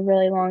took me a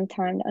really long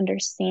time to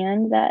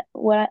understand that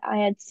what I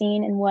had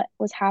seen and what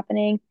was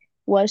happening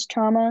was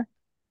trauma.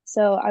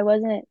 So I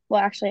wasn't,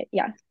 well, actually,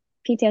 yeah,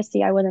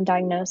 PTSD, I wasn't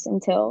diagnosed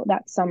until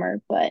that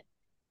summer, but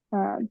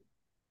um,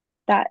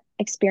 that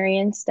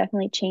experience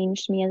definitely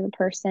changed me as a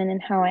person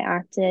and how I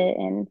acted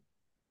and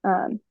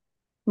um,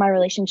 my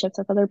relationships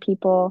with other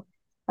people.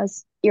 I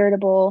was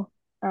irritable,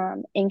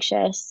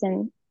 anxious,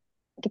 and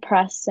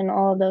depressed, and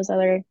all of those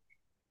other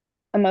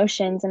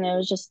emotions. And it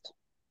was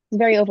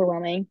very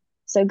overwhelming.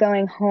 So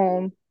going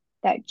home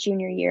that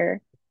junior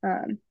year,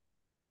 it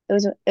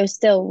was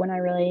still when I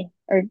really,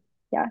 or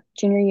yeah,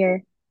 junior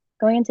year,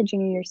 going into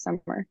junior year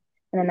summer,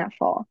 and then that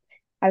fall,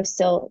 I was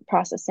still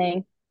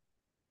processing,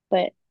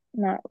 but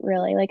not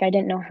really. Like I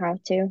didn't know how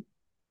to.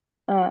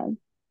 Um,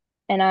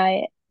 and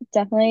I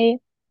definitely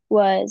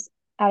was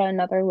at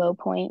another low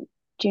point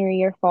junior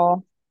year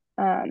fall.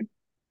 Um,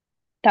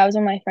 that was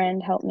when my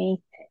friend helped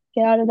me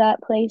get out of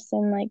that place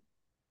and like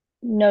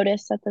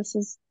notice that this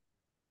is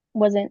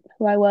wasn't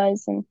who I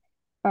was, and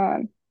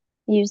um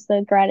use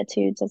the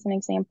gratitudes as an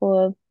example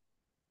of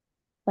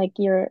like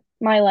your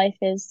my life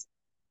is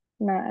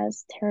not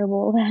as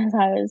terrible as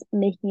I was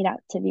making it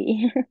out to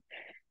be.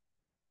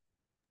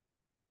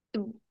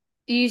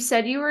 You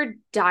said you were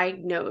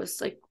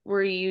diagnosed. Like,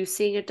 were you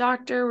seeing a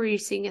doctor? Were you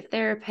seeing a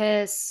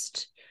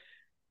therapist?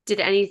 Did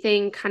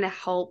anything kind of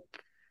help?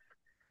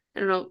 I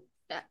don't know.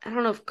 I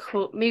don't know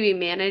if maybe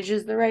manage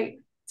is the right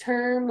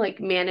term, like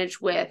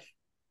manage with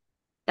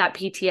that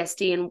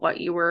PTSD and what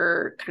you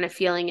were kind of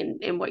feeling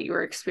and what you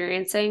were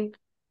experiencing.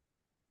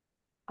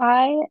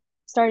 I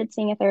started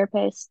seeing a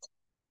therapist,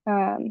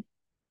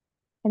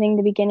 I think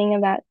the beginning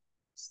of that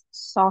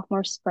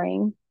sophomore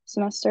spring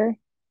semester.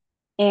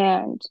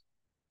 And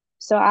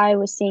so I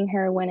was seeing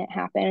her when it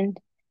happened.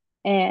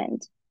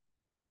 And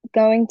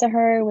going to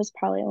her was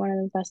probably one of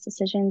the best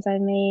decisions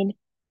I've made.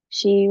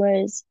 She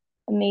was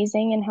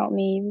amazing and helped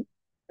me.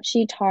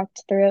 She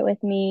talked through it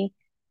with me,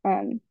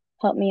 um,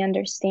 helped me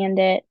understand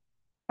it.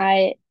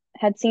 I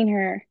had seen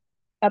her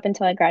up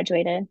until I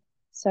graduated.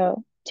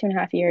 So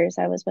 2.5 years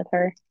I was with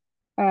her.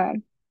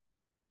 Um,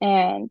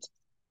 and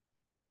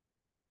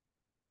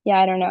yeah,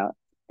 I don't know.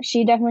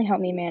 She definitely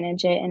helped me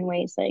manage it in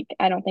ways like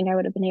I don't think I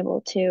would have been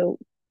able to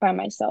by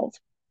myself.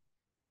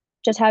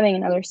 Just having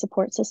another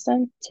support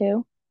system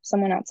too,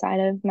 someone outside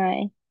of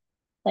my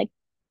like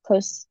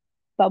close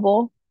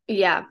bubble,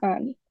 Yeah.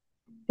 um,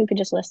 who could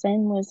just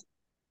listen was,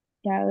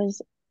 yeah, it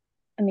was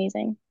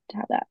amazing to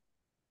have that.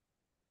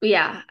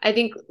 Yeah. I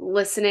think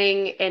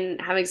listening and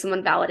having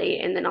someone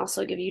validate and then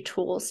also give you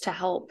tools to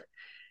help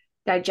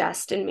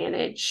digest and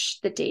manage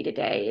the day to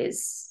day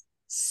is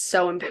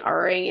so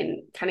empowering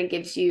and kind of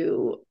gives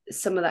you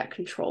some of that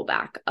control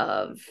back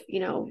of,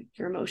 your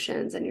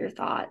emotions and your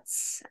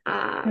thoughts.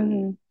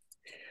 Hmm.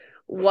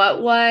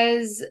 What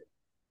was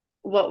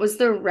what was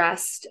the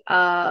rest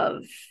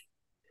of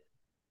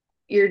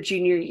your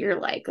junior year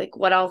like? Like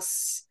what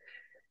else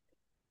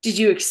did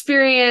you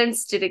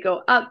experience? Did it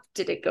go up?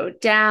 Did it go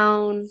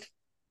down?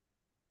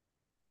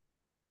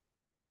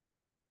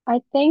 I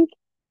think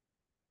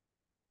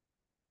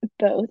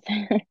both.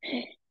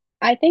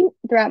 I think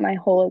throughout my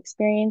whole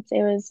experience,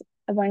 it was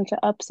a bunch of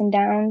ups and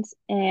downs,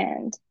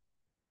 and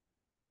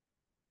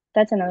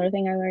that's another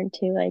thing I learned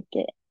too.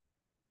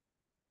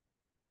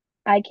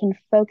 I can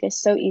focus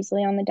so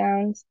easily on the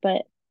downs,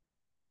 but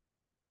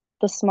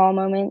the small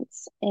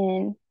moments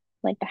and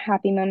like the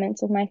happy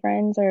moments with my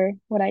friends are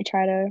what I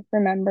try to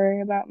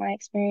remember about my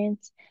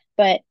experience.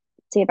 But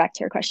to get back to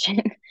your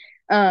question,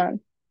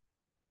 um,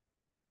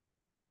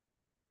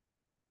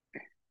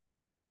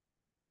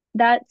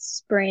 that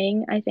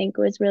spring I think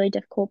was really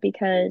difficult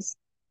because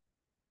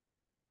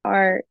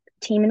our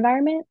team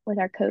environment with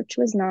our coach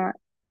was not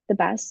the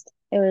best.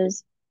 It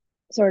was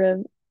sort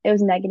of it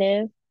was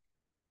negative.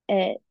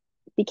 It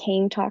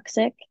became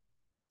toxic.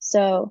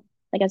 So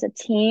like as a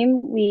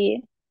team,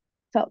 we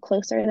felt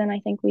closer than I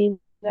think we've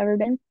ever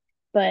been.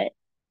 But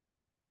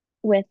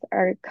with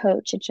our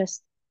coach,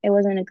 it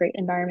wasn't a great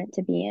environment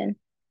to be in.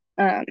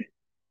 Um,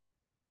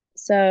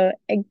 so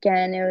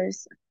again, it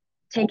was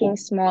taking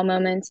small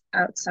moments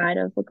outside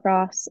of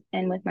lacrosse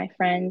and with my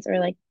friends, or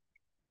like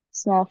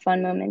small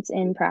fun moments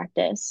in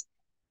practice.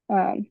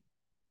 Um,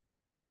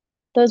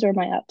 those were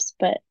my ups,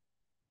 but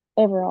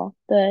overall,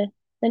 the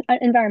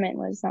environment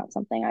was not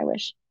something I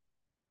wish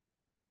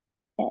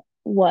it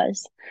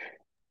was.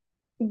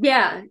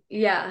 Yeah.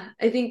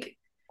 I think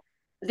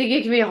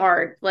it can be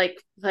hard.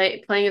 Like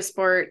playing a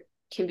sport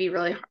can be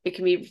really hard. It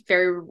can be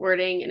very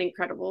rewarding and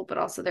incredible, but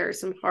also there are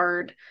some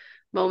hard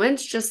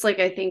moments, just like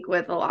I think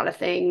with a lot of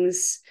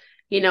things,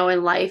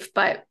 in life.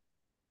 But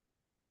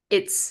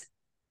it's,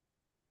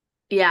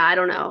 yeah, I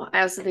don't know.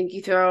 I also think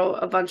you throw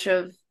a bunch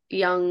of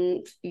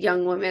young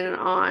women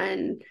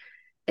on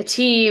a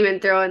team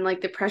and throw in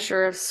like the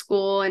pressure of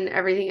school and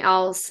everything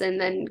else, and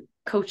then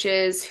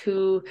coaches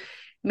who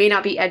may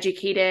not be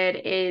educated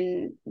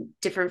in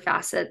different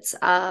facets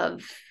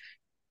of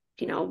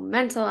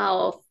mental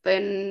health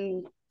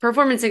and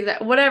performance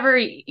whatever,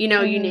 you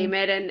Mm-hmm. name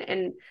it.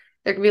 And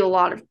there can be a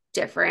lot of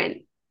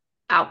different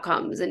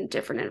outcomes and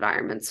different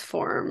environments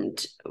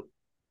formed.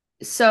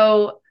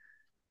 So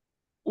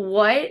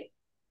what,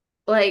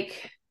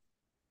 like,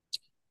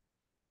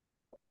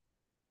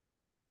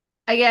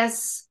 I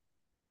guess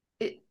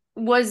it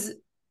was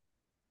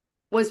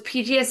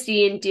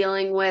PTSD and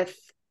dealing with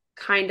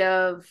kind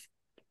of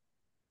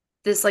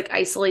this like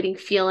isolating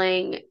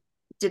feeling,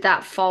 did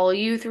that follow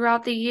you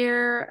throughout the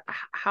year?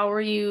 How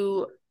are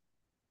you,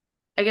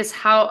 I guess,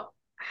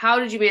 how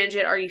did you manage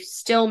it? Are you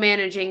still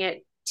managing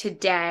it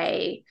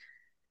today?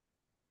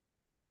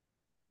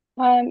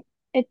 Um,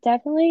 it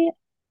definitely,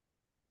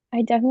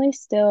 I definitely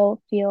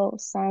still feel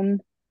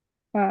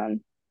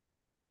um,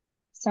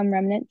 some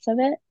remnants of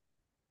it.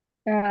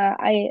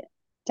 I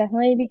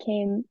definitely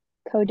became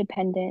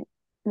codependent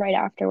right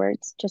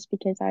afterwards, just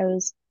because I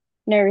was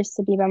nervous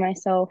to be by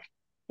myself,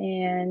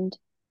 and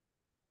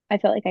I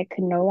felt like I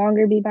could no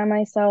longer be by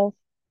myself.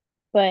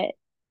 But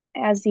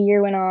as the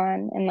year went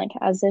on, and like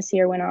as this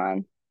year went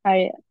on,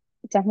 I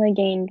definitely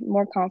gained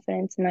more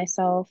confidence in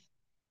myself.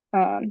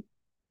 Um,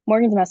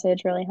 Morgan's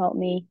message really helped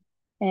me,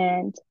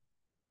 and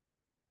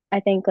I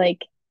think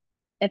like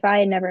if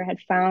I never had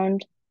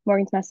found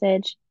Morgan's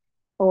message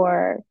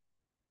or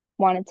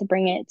wanted to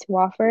bring it to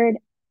Wofford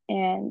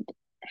and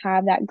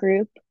have that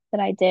group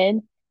that I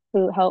did,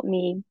 who helped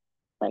me,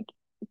 like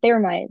they were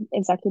my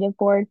executive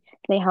board,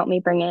 they helped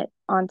me bring it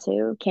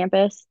onto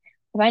campus.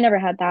 If I never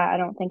had that, I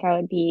don't think I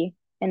would be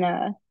in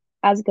a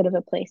as good of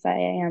a place I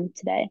am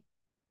today.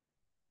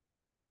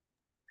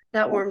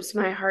 That So warms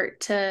my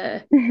heart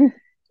to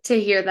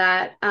hear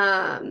that.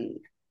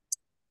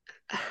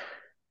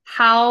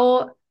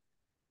 How,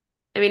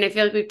 I mean, I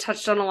feel like we've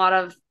touched on a lot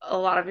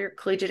of your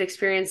collegiate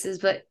experiences,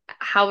 but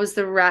how was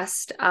the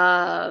rest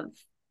of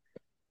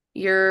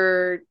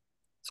your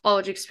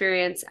college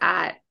experience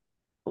at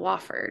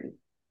Wofford?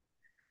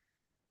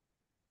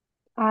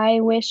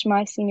 I wish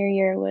my senior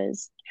year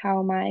was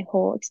how my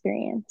whole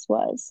experience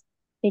was,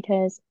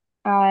 because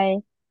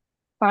I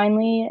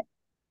finally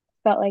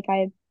felt like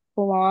I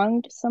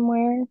belonged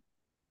somewhere.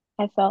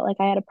 I felt like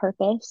I had a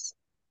purpose.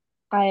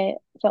 I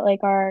felt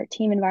like our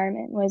team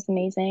environment was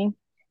amazing.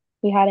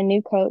 We had a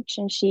new coach,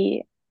 and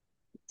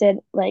did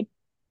like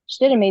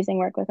she did amazing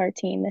work with our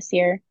team this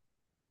year.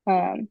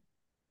 Um,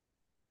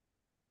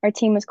 our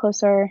team was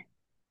closer.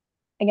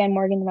 Again,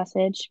 Morgan's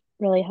message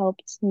really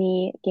helped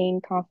me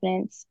gain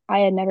confidence. I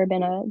had never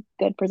been a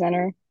good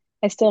presenter.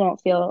 I still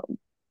don't feel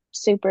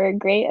super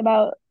great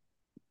about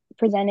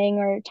presenting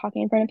or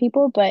talking in front of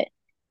people, but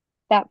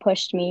that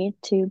pushed me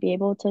to be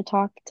able to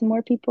talk to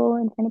more people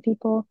in front of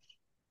people.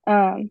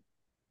 Um,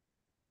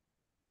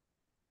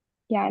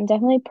 yeah, I'm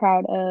definitely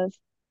proud of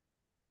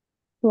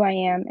who I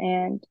am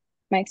and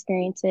my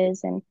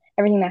experiences and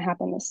everything that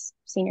happened this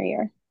senior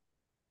year.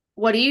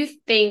 What do you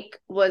think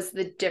was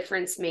the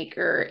difference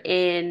maker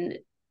in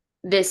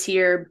this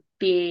year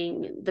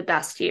being the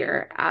best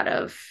year out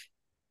of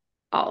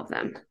all of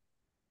them?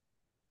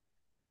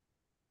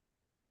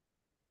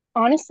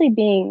 Honestly,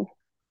 being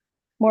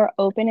more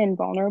open and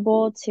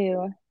vulnerable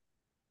to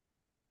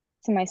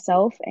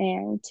myself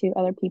and to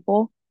other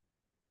people.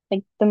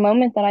 Like the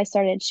moment that I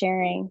started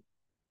sharing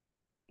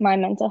my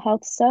mental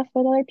health stuff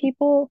with other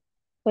people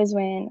was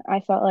when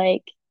I felt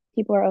like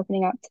people were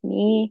opening up to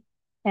me,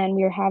 and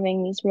we were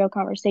having these real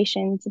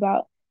conversations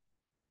about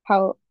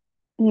how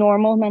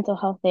normal mental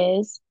health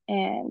is.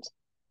 And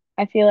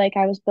I feel like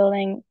I was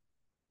building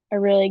a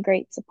really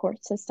great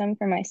support system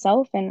for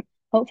myself and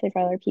hopefully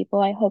for other people.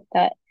 I hope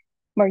that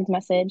Morgan's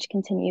message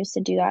continues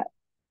to do that,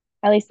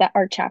 at least that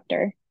our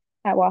chapter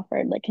at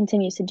Wofford like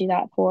continues to do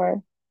that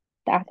for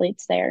the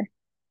athletes there.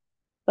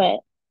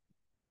 But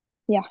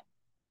yeah,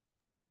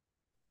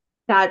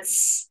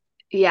 That's,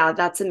 yeah,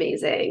 that's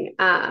amazing.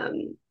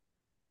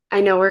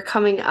 I know we're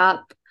coming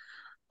up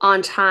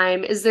on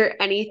time. Is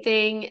there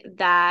anything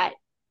that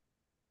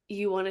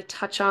you want to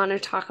touch on or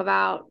talk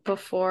about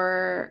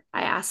before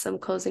I ask some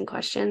closing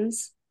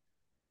questions?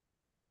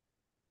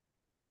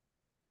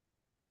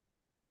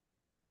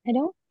 I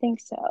don't think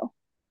so.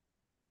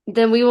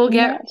 Then we will I'm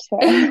get not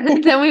sure.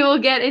 then we will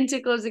get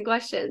into closing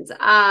questions.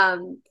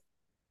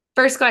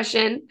 First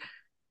question,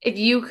 if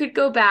you could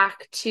go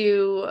back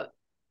to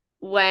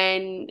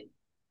when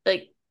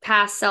like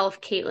past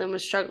self Caitlin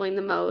was struggling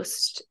the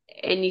most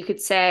and you could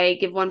say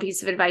give one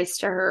piece of advice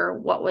to her,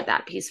 what would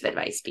that piece of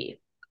advice be?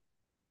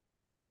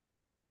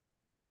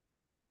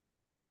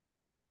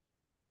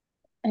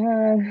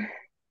 Um,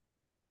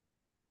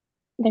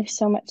 there's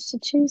so much to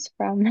choose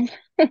from.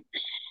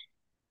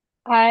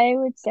 I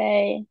would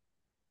say,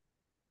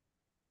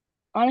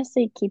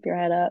 honestly, keep your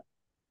head up.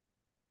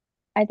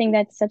 I think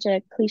that's such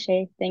a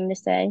cliche thing to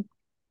say.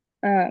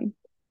 Um,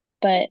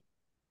 but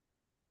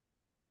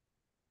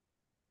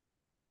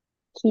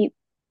keep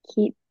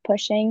keep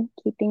pushing,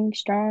 keeping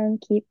strong,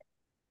 keep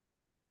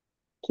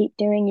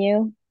doing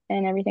you,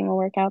 and everything will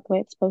work out the way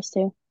it's supposed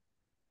to.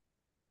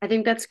 I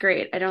think that's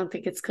great. I don't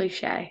think it's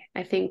cliche.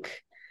 I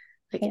think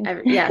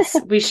Thanks. yes,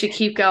 we should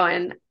keep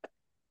going.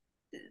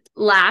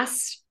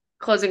 Last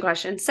closing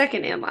question,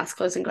 second and last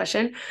closing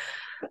question.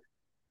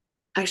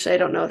 Actually, I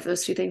don't know if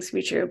those two things can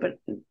be true,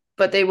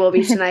 but they will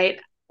be tonight.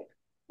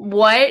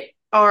 What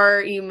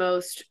are you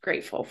most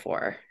grateful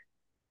for?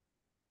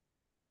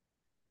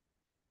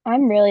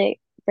 I'm really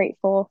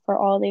grateful for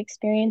all the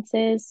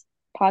experiences,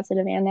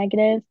 positive and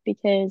negative,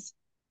 because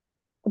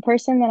the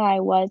person that I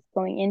was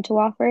going into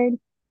Wofford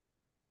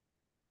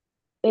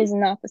is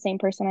not the same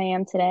person I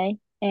am today.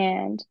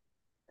 And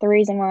the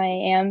reason why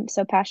I am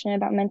so passionate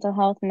about mental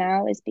health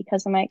now is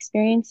because of my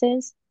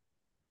experiences.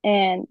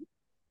 And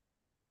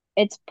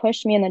it's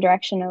pushed me in the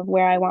direction of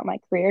where I want my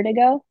career to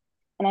go.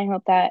 And I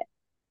hope that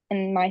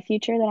in my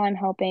future that I'm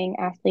helping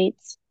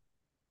athletes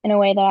in a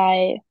way that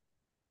I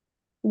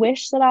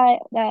wish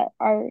that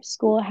our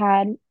school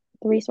had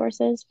the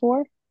resources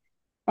for.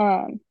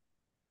 Um,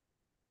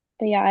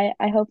 but yeah,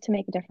 I hope to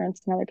make a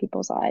difference in other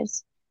people's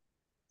lives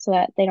so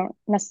that they don't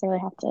necessarily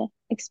have to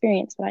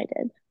experience what I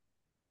did.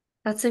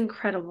 That's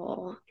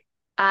incredible.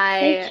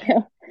 Thank I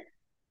you.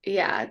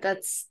 yeah,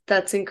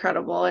 that's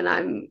incredible and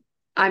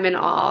I'm in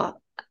awe.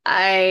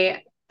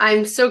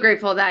 I'm so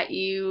grateful that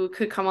you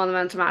could come on the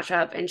mental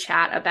matchup and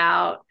chat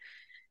about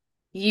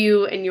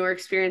you and your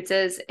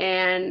experiences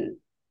and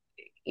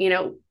you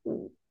know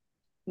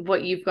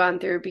what you've gone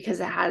through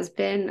because it has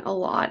been a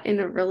lot in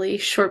a really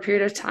short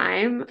period of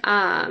time.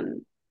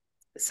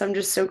 So I'm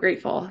just so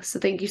grateful. So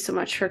thank you so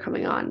much for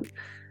coming on.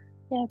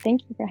 Yeah,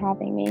 thank you for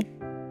having me.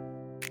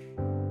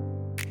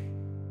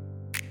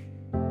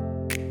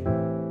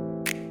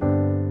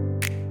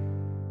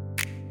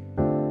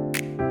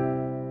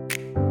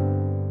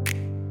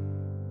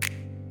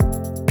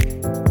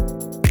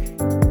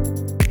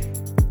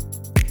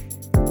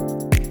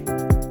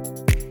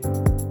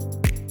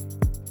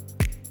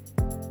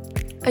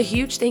 A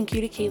huge thank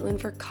you to Caitlin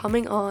for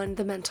coming on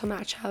the mental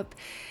matchup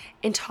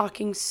and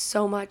talking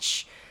so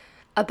much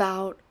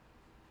about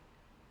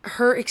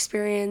her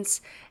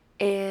experience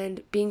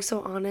and being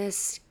so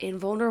honest and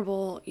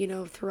vulnerable,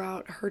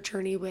 throughout her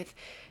journey with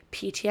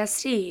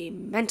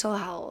PTSD, mental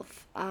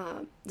health,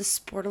 the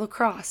sport of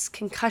lacrosse,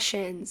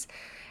 concussions,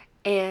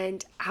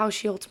 and how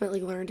she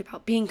ultimately learned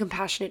about being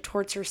compassionate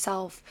towards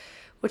herself,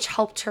 which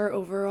helped her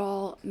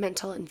overall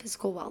mental and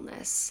physical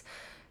wellness.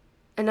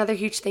 Another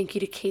huge thank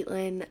you to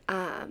Caitlin.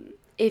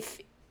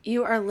 If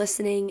you are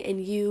listening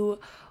and you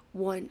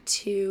want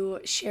to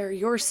share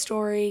your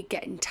story,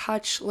 get in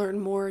touch, learn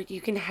more,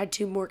 you can head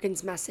to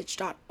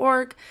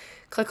morgansmessage.org,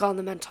 click on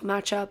the mental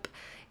matchup.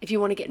 If you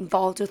want to get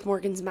involved with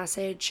Morgan's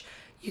Message,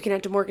 you can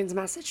head to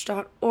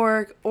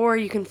morgansmessage.org or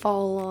you can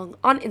follow along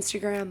on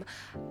Instagram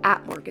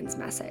at Morgan's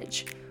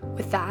Message.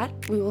 With that,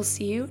 we will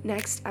see you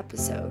next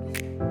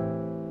episode.